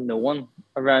 I had no one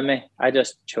around me. I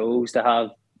just chose to have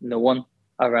no one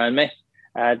around me.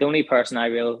 The only person I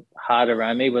really had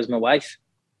around me was my wife.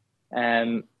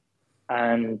 And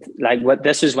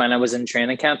this was when I was in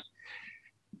training camp.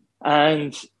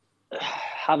 And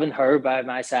having her by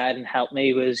my side and help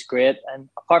me was great. And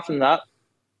apart from that,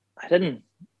 I didn't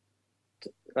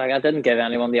give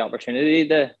anyone the opportunity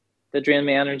to drain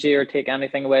my energy or take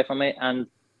anything away from me. And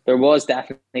there was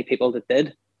definitely people that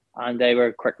did, and they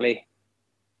were quickly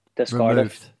discarded.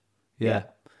 Removed. Yeah.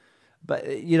 But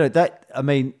that, I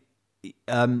mean,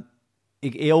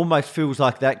 it almost feels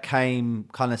like that came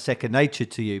kind of second nature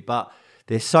to you, but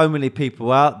there's so many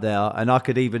people out there, and I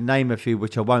could even name a few,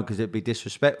 which I won't because it'd be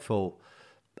disrespectful.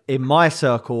 in my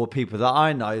circle or people that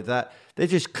I know that they're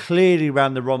just clearly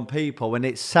around the wrong people, and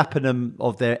it's sapping them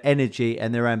of their energy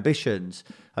and their ambitions.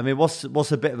 I mean, what's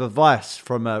a bit of advice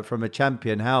from a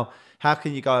champion? How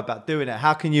can you go about doing it?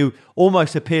 How can you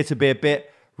almost appear to be a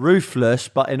bit ruthless,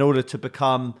 but in order to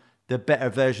become the better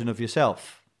version of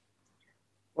yourself?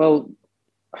 Well,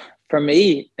 for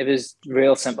me, it was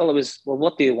real simple. It was, well,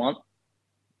 what do you want?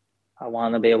 I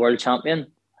want to be a world champion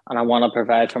and I want to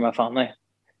provide for my family.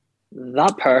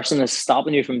 That person is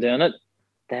stopping you from doing it,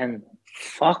 then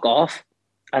fuck off.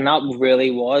 And that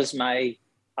really was my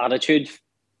attitude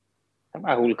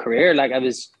my whole career. Like I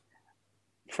was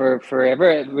for forever,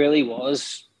 it really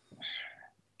was,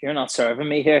 you're not serving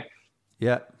me here.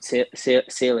 Yeah. See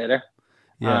you later.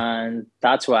 Yeah. And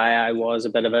that's why I was a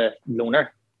bit of a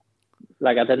loner.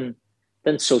 Like I didn't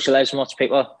socialize with much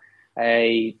people.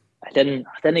 I didn't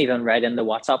even write in the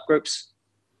WhatsApp groups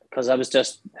because I was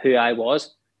just who I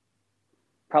was.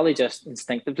 Probably just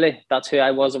instinctively. That's who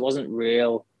I was. It wasn't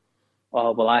real,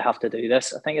 oh, well, I have to do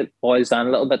this. I think it boils down a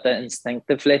little bit to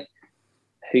instinctively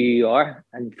who you are.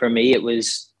 And for me, it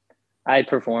was, I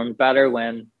performed better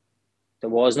when there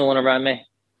was no one around me.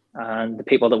 And the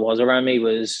people that was around me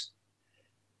was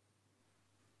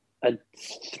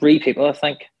 3 people, I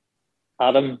think.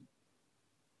 Adam,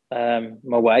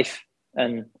 my wife,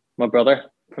 and my brother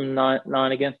from now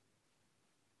and again.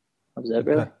 That was it,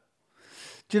 really. Okay.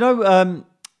 Do you know,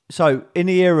 so in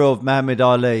the era of Muhammad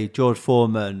Ali, George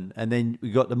Foreman, and then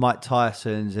we got the Mike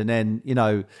Tysons, and then, you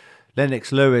know,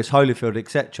 Lennox Lewis, Holyfield,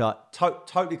 etc.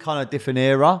 Totally kind of different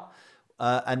era.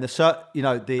 And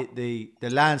the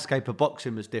landscape of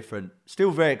boxing was different.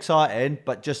 Still very exciting,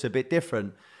 but just a bit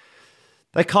different.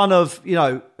 They kind of, you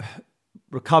know,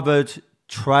 recovered,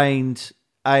 trained,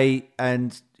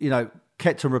 and, you know,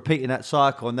 kept on repeating that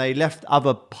cycle. And they left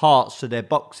other parts to their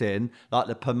boxing, like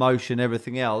the promotion,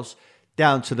 everything else,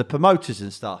 down to the promoters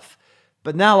and stuff.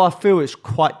 But now I feel it's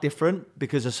quite different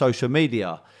because of social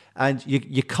media. And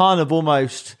you kind of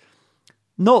almost,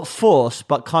 not forced,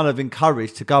 but kind of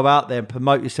encouraged to go out there and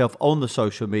promote yourself on the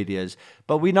social medias.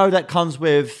 But we know that comes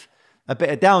with a bit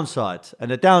of downside. And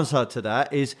the downside to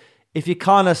that is if you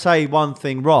kind of say one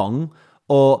thing wrong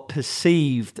or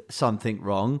perceived something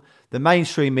wrong, the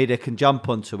mainstream media can jump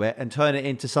onto it and turn it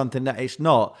into something that it's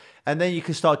not. And then you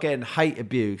can start getting hate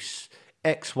abuse,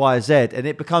 X, Y, Z, and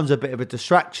it becomes a bit of a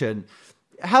distraction.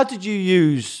 How did you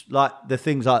use like the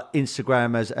things like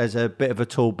Instagram as a bit of a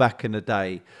tool back in the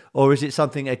day? Or is it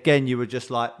something, again, you were just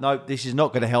like, no, this is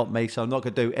not going to help me, so I'm not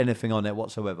going to do anything on it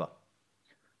whatsoever?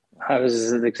 I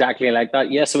was exactly like that.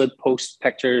 Yes, I would post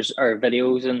pictures or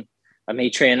videos and me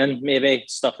training, maybe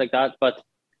stuff like that. But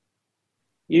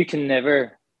you can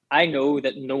never, I know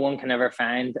that no one can ever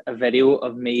find a video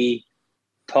of me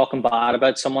talking bad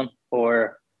about someone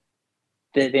or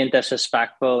being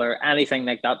disrespectful or anything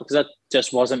like that, because that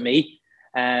just wasn't me.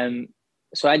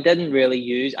 So I didn't really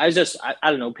use, I was just, I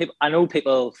don't know, people, I know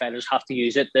people, fighters have to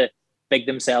use it to big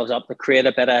themselves up, to create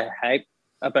a bit of hype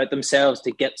about themselves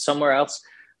to get somewhere else.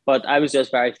 But I was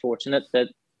just very fortunate that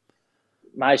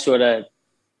my sort of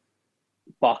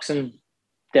boxing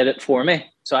did it for me.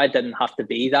 So I didn't have to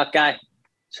be that guy.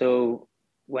 So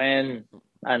when,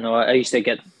 I know, I used to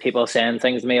get people saying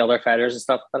things to me, other fighters and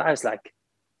stuff, but I was like,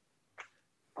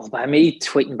 well, by me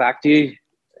tweeting back to you,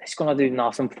 it's going to do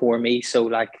nothing for me. So,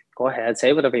 like, go ahead,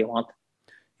 say whatever you want.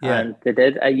 Yeah. And they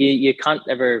did. You can't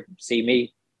ever see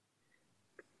me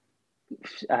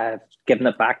giving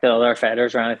it back to other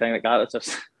fighters or anything like that. It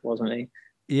just wasn't me.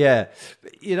 Yeah.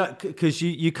 You know, because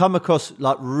you come across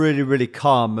like really, really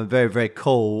calm and very, very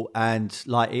cool. And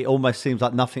like, it almost seems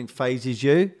like nothing phases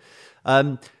you.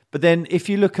 But then if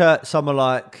you look at someone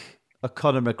like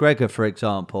Conor McGregor, for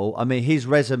example, I mean, his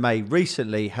resume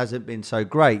recently hasn't been so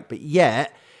great, but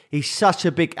yet he's such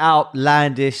a big,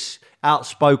 outlandish,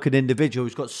 outspoken individual.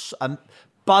 He's got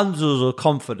bundles of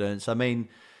confidence. I mean,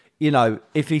 you know,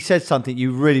 if he says something,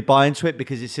 you really buy into it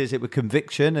because he says it with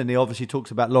conviction, and he obviously talks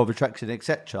about law of attraction,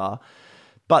 etc.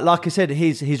 But like I said,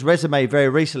 his resume very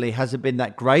recently hasn't been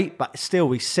that great, but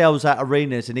still he sells out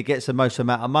arenas and he gets the most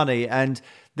amount of money. And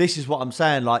this is what I'm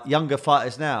saying, like younger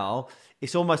fighters now,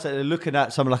 it's almost like they're looking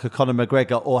at someone like a Conor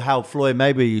McGregor or how Floyd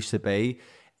Mayweather used to be,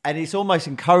 and it's almost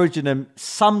encouraging them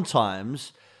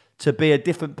sometimes to be a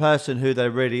different person who they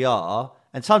really are,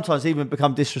 and sometimes even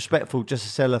become disrespectful just to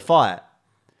sell a fight.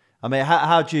 I mean,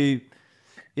 how do you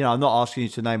know, I'm not asking you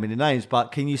to name any names,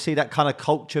 but can you see that kind of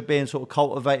culture being sort of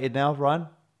cultivated now, Ryan?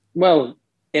 Well,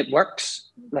 it works.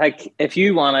 Like, if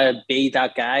you want to be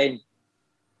that guy,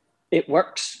 it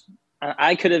works.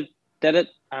 I could have did it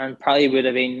and probably would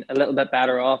have been a little bit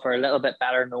better off or a little bit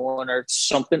better known or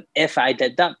something if I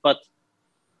did that. But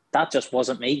that just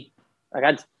wasn't me. Like,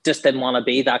 I just didn't want to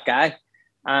be that guy.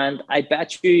 And I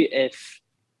bet you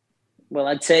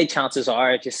I'd say chances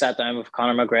are if you sat down with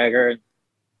Conor McGregor,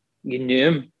 you knew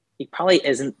him, he probably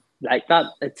isn't like that.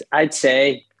 I'd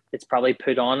say it's probably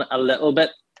put on a little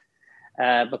bit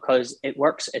because it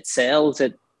works, it sells,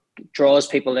 it draws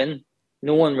people in.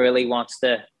 No one really wants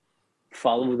to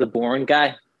follow the boring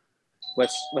guy, which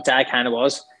I kind of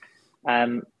was.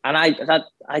 And I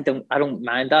don't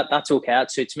mind that. That's okay.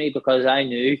 It suits me because I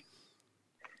knew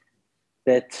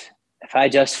that if I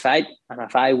just fight and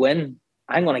if I win,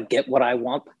 I'm going to get what I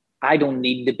want. I don't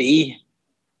need to be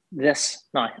this.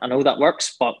 Now, I know that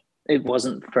works, but it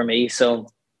wasn't for me. So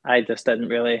I just didn't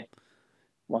really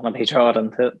want to be drawn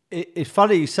into it. It's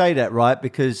funny you say that, right?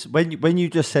 Because when you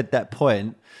just said that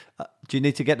point, do you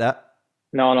need to get that?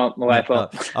 No, my wife will.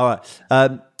 All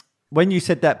right. When you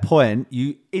said that point,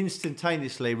 you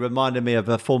instantaneously reminded me of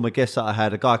a former guest that I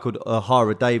had, a guy called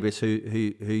O'Hara Davis, who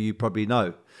you probably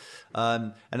know.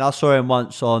 And I saw him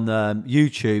once on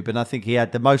YouTube, and I think he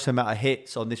had the most amount of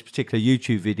hits on this particular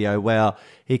YouTube video where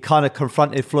he kind of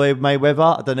confronted Floyd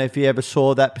Mayweather. I don't know if you ever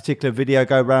saw that particular video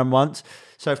go around once.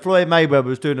 So Floyd Mayweather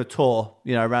was doing a tour,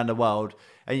 around the world,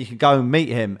 and you can go and meet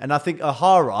him. And I think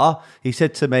O'Hara, he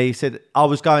said to me, I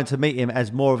was going to meet him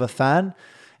as more of a fan.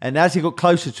 And as he got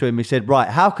closer to him, he said, right,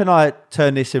 how can I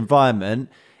turn this environment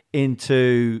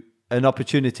into an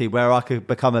opportunity where I could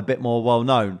become a bit more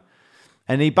well-known?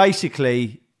 And he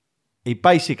basically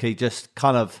just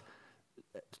kind of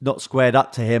not squared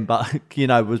up to him, but,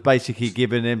 was basically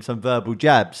giving him some verbal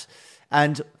jabs.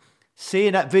 And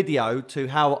seeing that video to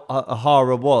how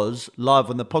O'Hara was live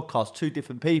on the podcast, two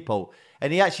different people.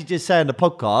 And he actually did say on the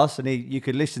podcast, and you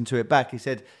could listen to it back, he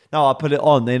said, no, I put it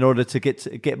on in order to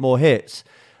get more hits.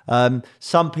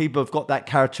 Some people have got that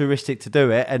characteristic to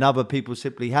do it, and other people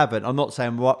simply haven't. I'm not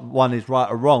saying one is right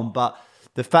or wrong, but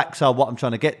the facts are what I'm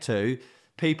trying to get to.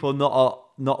 People not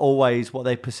always what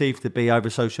they perceive to be over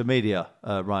social media,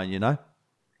 Ryan, I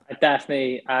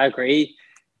agree.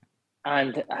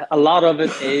 And a lot of it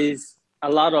is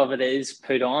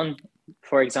put on.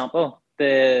 For example,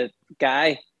 the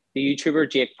YouTuber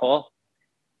Jake Paul,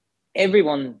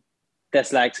 everyone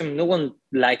dislikes him. No one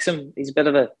likes him. He's a bit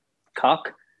of a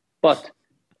cock. But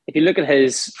if you look at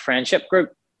his friendship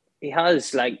group, he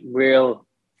has like real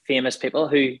famous people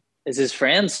who is his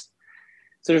friends.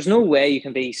 So there's no way you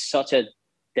can be such a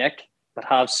dick but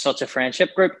have such a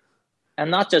friendship group.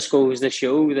 And that just goes to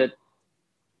show that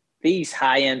these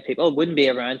high-end people wouldn't be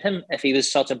around him if he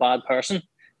was such a bad person.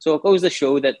 So it goes to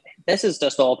show that this is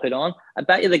just all put on. I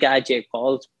bet you the guy Jake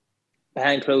Paul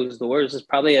behind closed doors is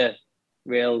probably a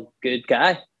real good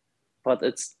guy. But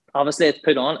it's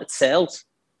put on, it sells.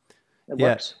 It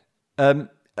works.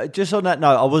 Just on that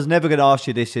note, I was never going to ask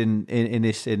you this in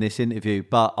this interview,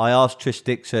 but I asked Trish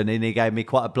Dixon and he gave me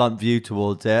quite a blunt view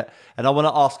towards it. And I want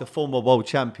to ask a former world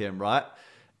champion, right?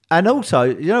 And also,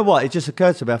 you know what? It just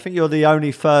occurred to me. I think you're the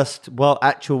only first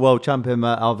actual world champion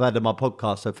I've had on my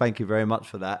podcast. So thank you very much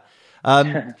for that.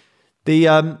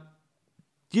 The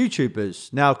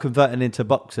YouTubers now converting into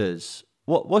boxers.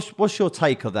 What's your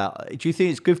take on that? Do you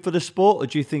think it's good for the sport, or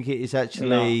do you think it is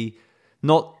actually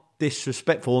not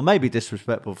disrespectful, or maybe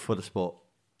disrespectful for the sport?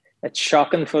 It's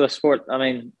shocking for the sport. I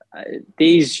mean,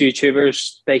 these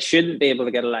YouTubers, they shouldn't be able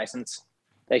to get a license.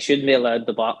 They shouldn't be allowed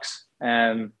to box.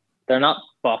 They're not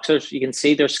boxers. You can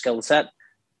see their skill set.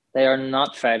 They are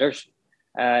not fighters.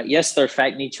 Yes, they're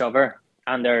fighting each other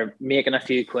and they're making a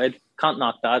few quid. Can't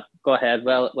knock that. Go ahead.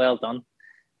 Well done.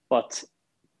 But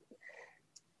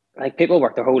like, people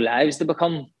work their whole lives to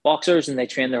become boxers and they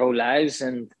train their whole lives.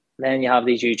 And then you have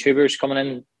these YouTubers coming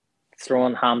in,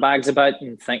 throwing handbags about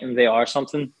and thinking they are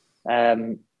something.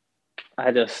 I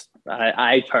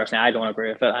personally, I don't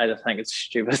agree with it. I just think it's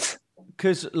stupid.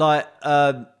 Because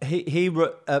he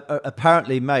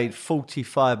apparently made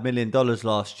 $45 million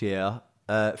last year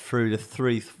through the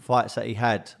 3 fights that he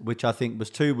had, which I think was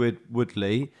 2 with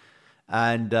Woodley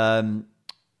and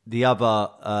the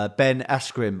other Ben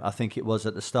Askren, I think it was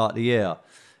at the start of the year.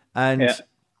 And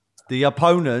the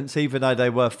opponents, even though they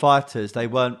were fighters, they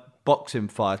weren't boxing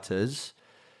fighters.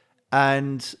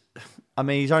 And I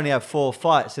mean, he's only had 4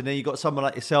 fights, and then you got someone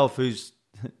like yourself who's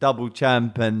double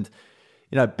champ and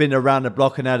been around the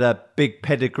block and had a big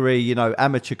pedigree,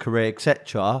 amateur career,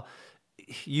 etc.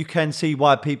 You can see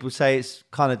why people say it's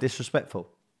kind of disrespectful.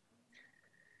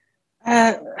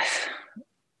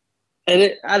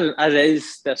 It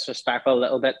is disrespectful a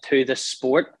little bit to the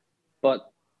sport,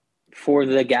 but for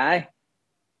the guy,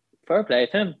 fair play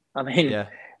to him. I mean,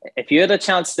 if you had a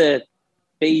chance to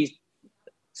be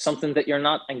something that you're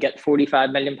not and get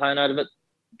 £45 million out of it,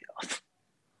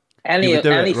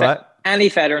 right? any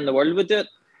fighter in the world would do it.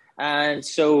 And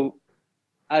so,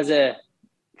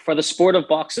 for the sport of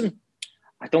boxing,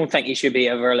 I don't think he should be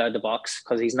ever allowed to box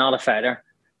because he's not a fighter.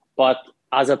 But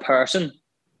as a person,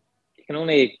 you can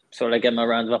only sort of give him a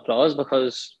round of applause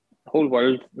because the whole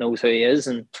world knows who he is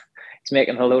and he's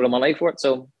making a load of money for it.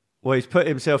 So, well, he's put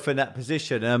himself in that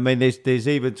position. I mean, there's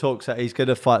even talks that he's going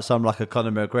to fight someone like a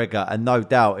Conor McGregor, and no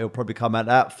doubt he'll probably come out of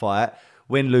that fight,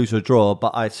 win, lose, or draw.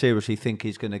 But I seriously think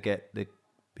he's going to get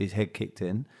his head kicked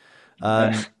in.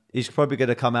 He's probably going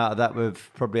to come out of that with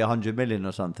probably 100 million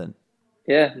or something.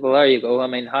 Yeah, well, there you go. I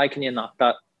mean, how can you knock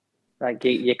that? Like,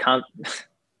 you can't.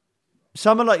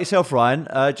 Someone like yourself, Ryan,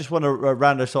 just want to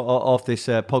round us off this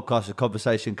podcast and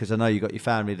conversation because I know you got your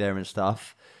family there and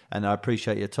stuff, and I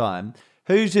appreciate your time.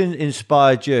 Who's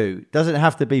inspired you? Doesn't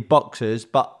have to be boxers,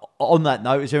 but on that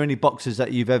note, is there any boxers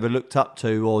that you've ever looked up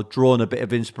to or drawn a bit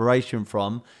of inspiration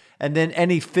from? And then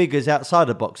any figures outside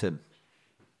of boxing?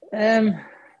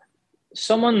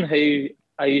 Someone who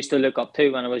I used to look up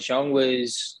to when I was young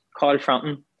was Carl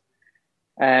Frampton.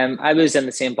 I was in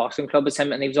the same boxing club as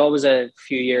him, and he was always a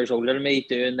few years older than me,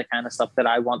 doing the kind of stuff that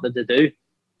I wanted to do.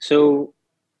 So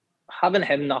having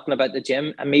him knocking about the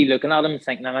gym and me looking at him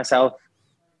thinking to myself,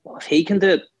 well, if he can do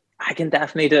it, I can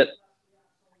definitely do it.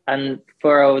 And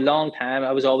for a long time,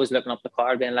 I was always looking up the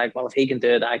Carl, being like, well, if he can do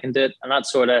it, I can do it. And that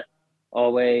sort of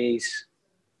always,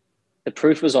 the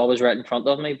proof was always right in front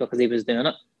of me because he was doing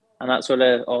it. And that sort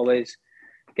of always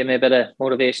gave me a bit of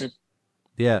motivation.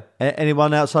 Yeah.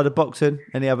 Anyone outside of boxing?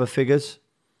 Any other figures?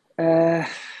 No,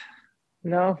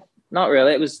 not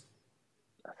really. It was,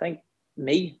 I think,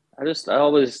 me. I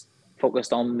always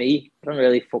focused on me. I didn't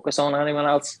really focus on anyone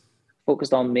else.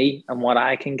 Focused on me and what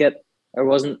I can get. There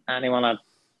wasn't anyone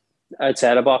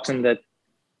outside of boxing that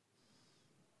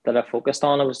I focused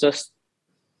on. It was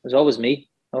always me.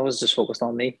 I was just focused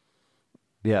on me.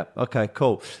 Yeah. Okay,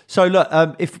 cool. So look,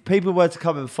 if people were to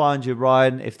come and find you,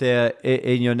 Ryan, if they're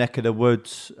in your neck of the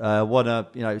woods,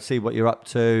 want to, see what you're up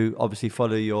to, obviously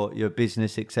follow your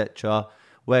business, etc.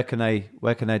 Where can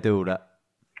they do all that?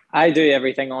 I do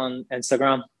everything on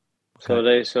Instagram.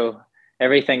 Okay. So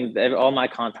everything, all my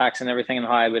contacts and everything and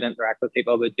how I would interact with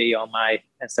people would be on my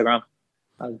Instagram.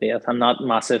 That'd be it. I'm not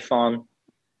massive on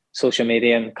social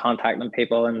media and contacting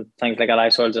people and things like that. I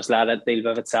sort of just let it deal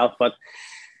with itself. But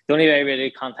the only way you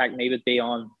really contact me would be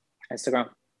on Instagram.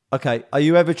 Okay. Are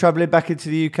you ever travelling back into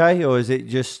the UK or is it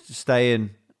just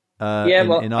staying in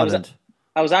Ireland?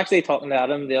 I was actually talking to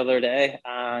Adam the other day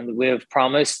and we've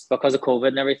promised, because of COVID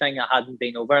and everything, I hadn't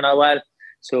been over in a while.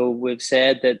 So we've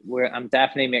said that I'm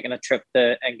definitely making a trip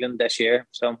to England this year.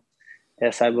 So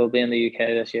yes, I will be in the UK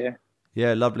this year.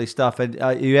 Yeah, lovely stuff. And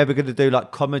are you ever going to do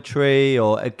like commentary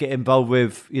or get involved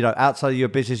with, outside of your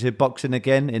business in boxing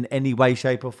again in any way,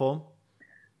 shape or form?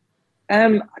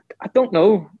 I don't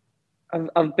know.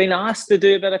 I've been asked to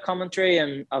do a bit of commentary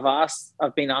and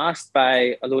I've been asked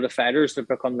by a load of fighters to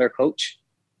become their coach.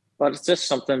 But it's just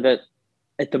something that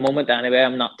at the moment anyway,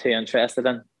 I'm not too interested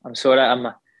in. I'm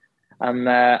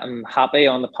happy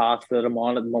on the path that I'm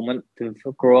on at the moment to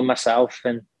grow myself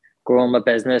and grow my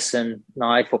business, and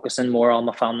now focusing more on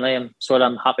my family.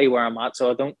 I'm happy where I'm at.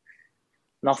 So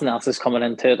nothing else is coming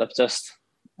into it.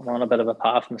 I'm on a bit of a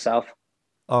path myself.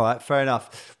 All right, fair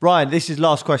enough. Ryan, this is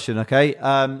last question, okay?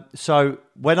 So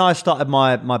when I started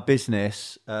my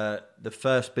business, the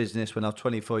first business when I was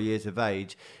 24 years of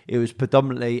age, it was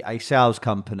predominantly a sales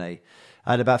company.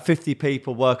 I had about 50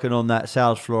 people working on that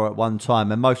sales floor at one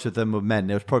time, and most of them were men.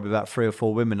 There was probably about 3 or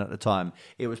 4 women at the time.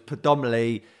 It was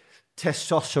predominantly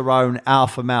testosterone,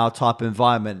 alpha male type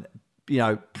environment,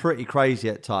 pretty crazy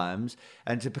at times.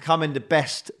 And to becoming the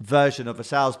best version of a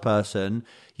salesperson,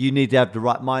 you need to have the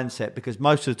right mindset, because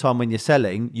most of the time when you're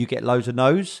selling, you get loads of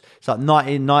no's. It's like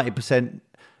 99%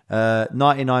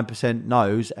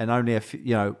 no's and only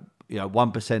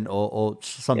 1% or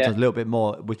sometimes a little bit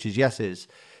more, which is yeses.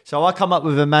 So I come up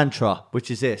with a mantra, which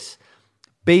is this: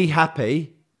 be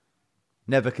happy,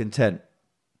 never content.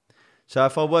 So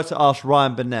if I were to ask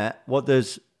Ryan Burnett, what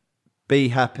does be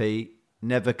happy,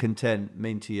 never content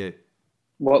mean to you?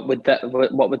 What would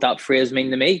that phrase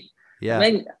mean to me? Yeah.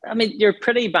 I mean, you're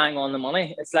pretty bang on the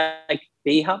money. It's like,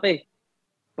 be happy,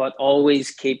 but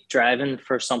always keep driving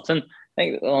for something. I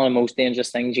think one of the most dangerous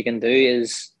things you can do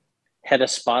is hit a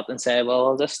spot and say, well,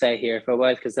 I'll just stay here for a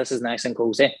while because this is nice and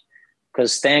cozy.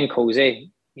 Because staying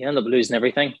cozy, you end up losing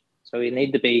everything. So you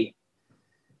need to be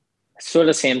sort of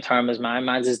the same term as mine.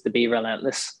 Mine is to be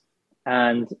relentless.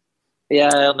 And yeah,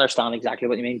 I understand exactly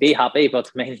what you mean. Be happy,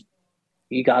 but I mean,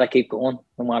 you got to keep going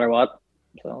no matter what.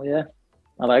 So yeah,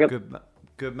 I like it.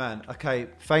 Good man. Okay,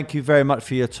 thank you very much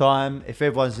for your time. If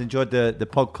everyone's enjoyed the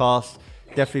podcast,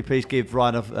 definitely please give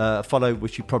Ryan a follow,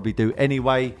 which you probably do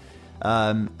anyway.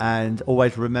 And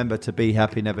always remember to be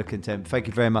happy, never content. Thank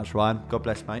you very much, Ryan. God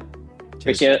bless, mate.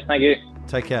 Cheers. Appreciate it. Thank you.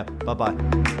 Take care.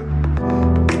 Bye-bye.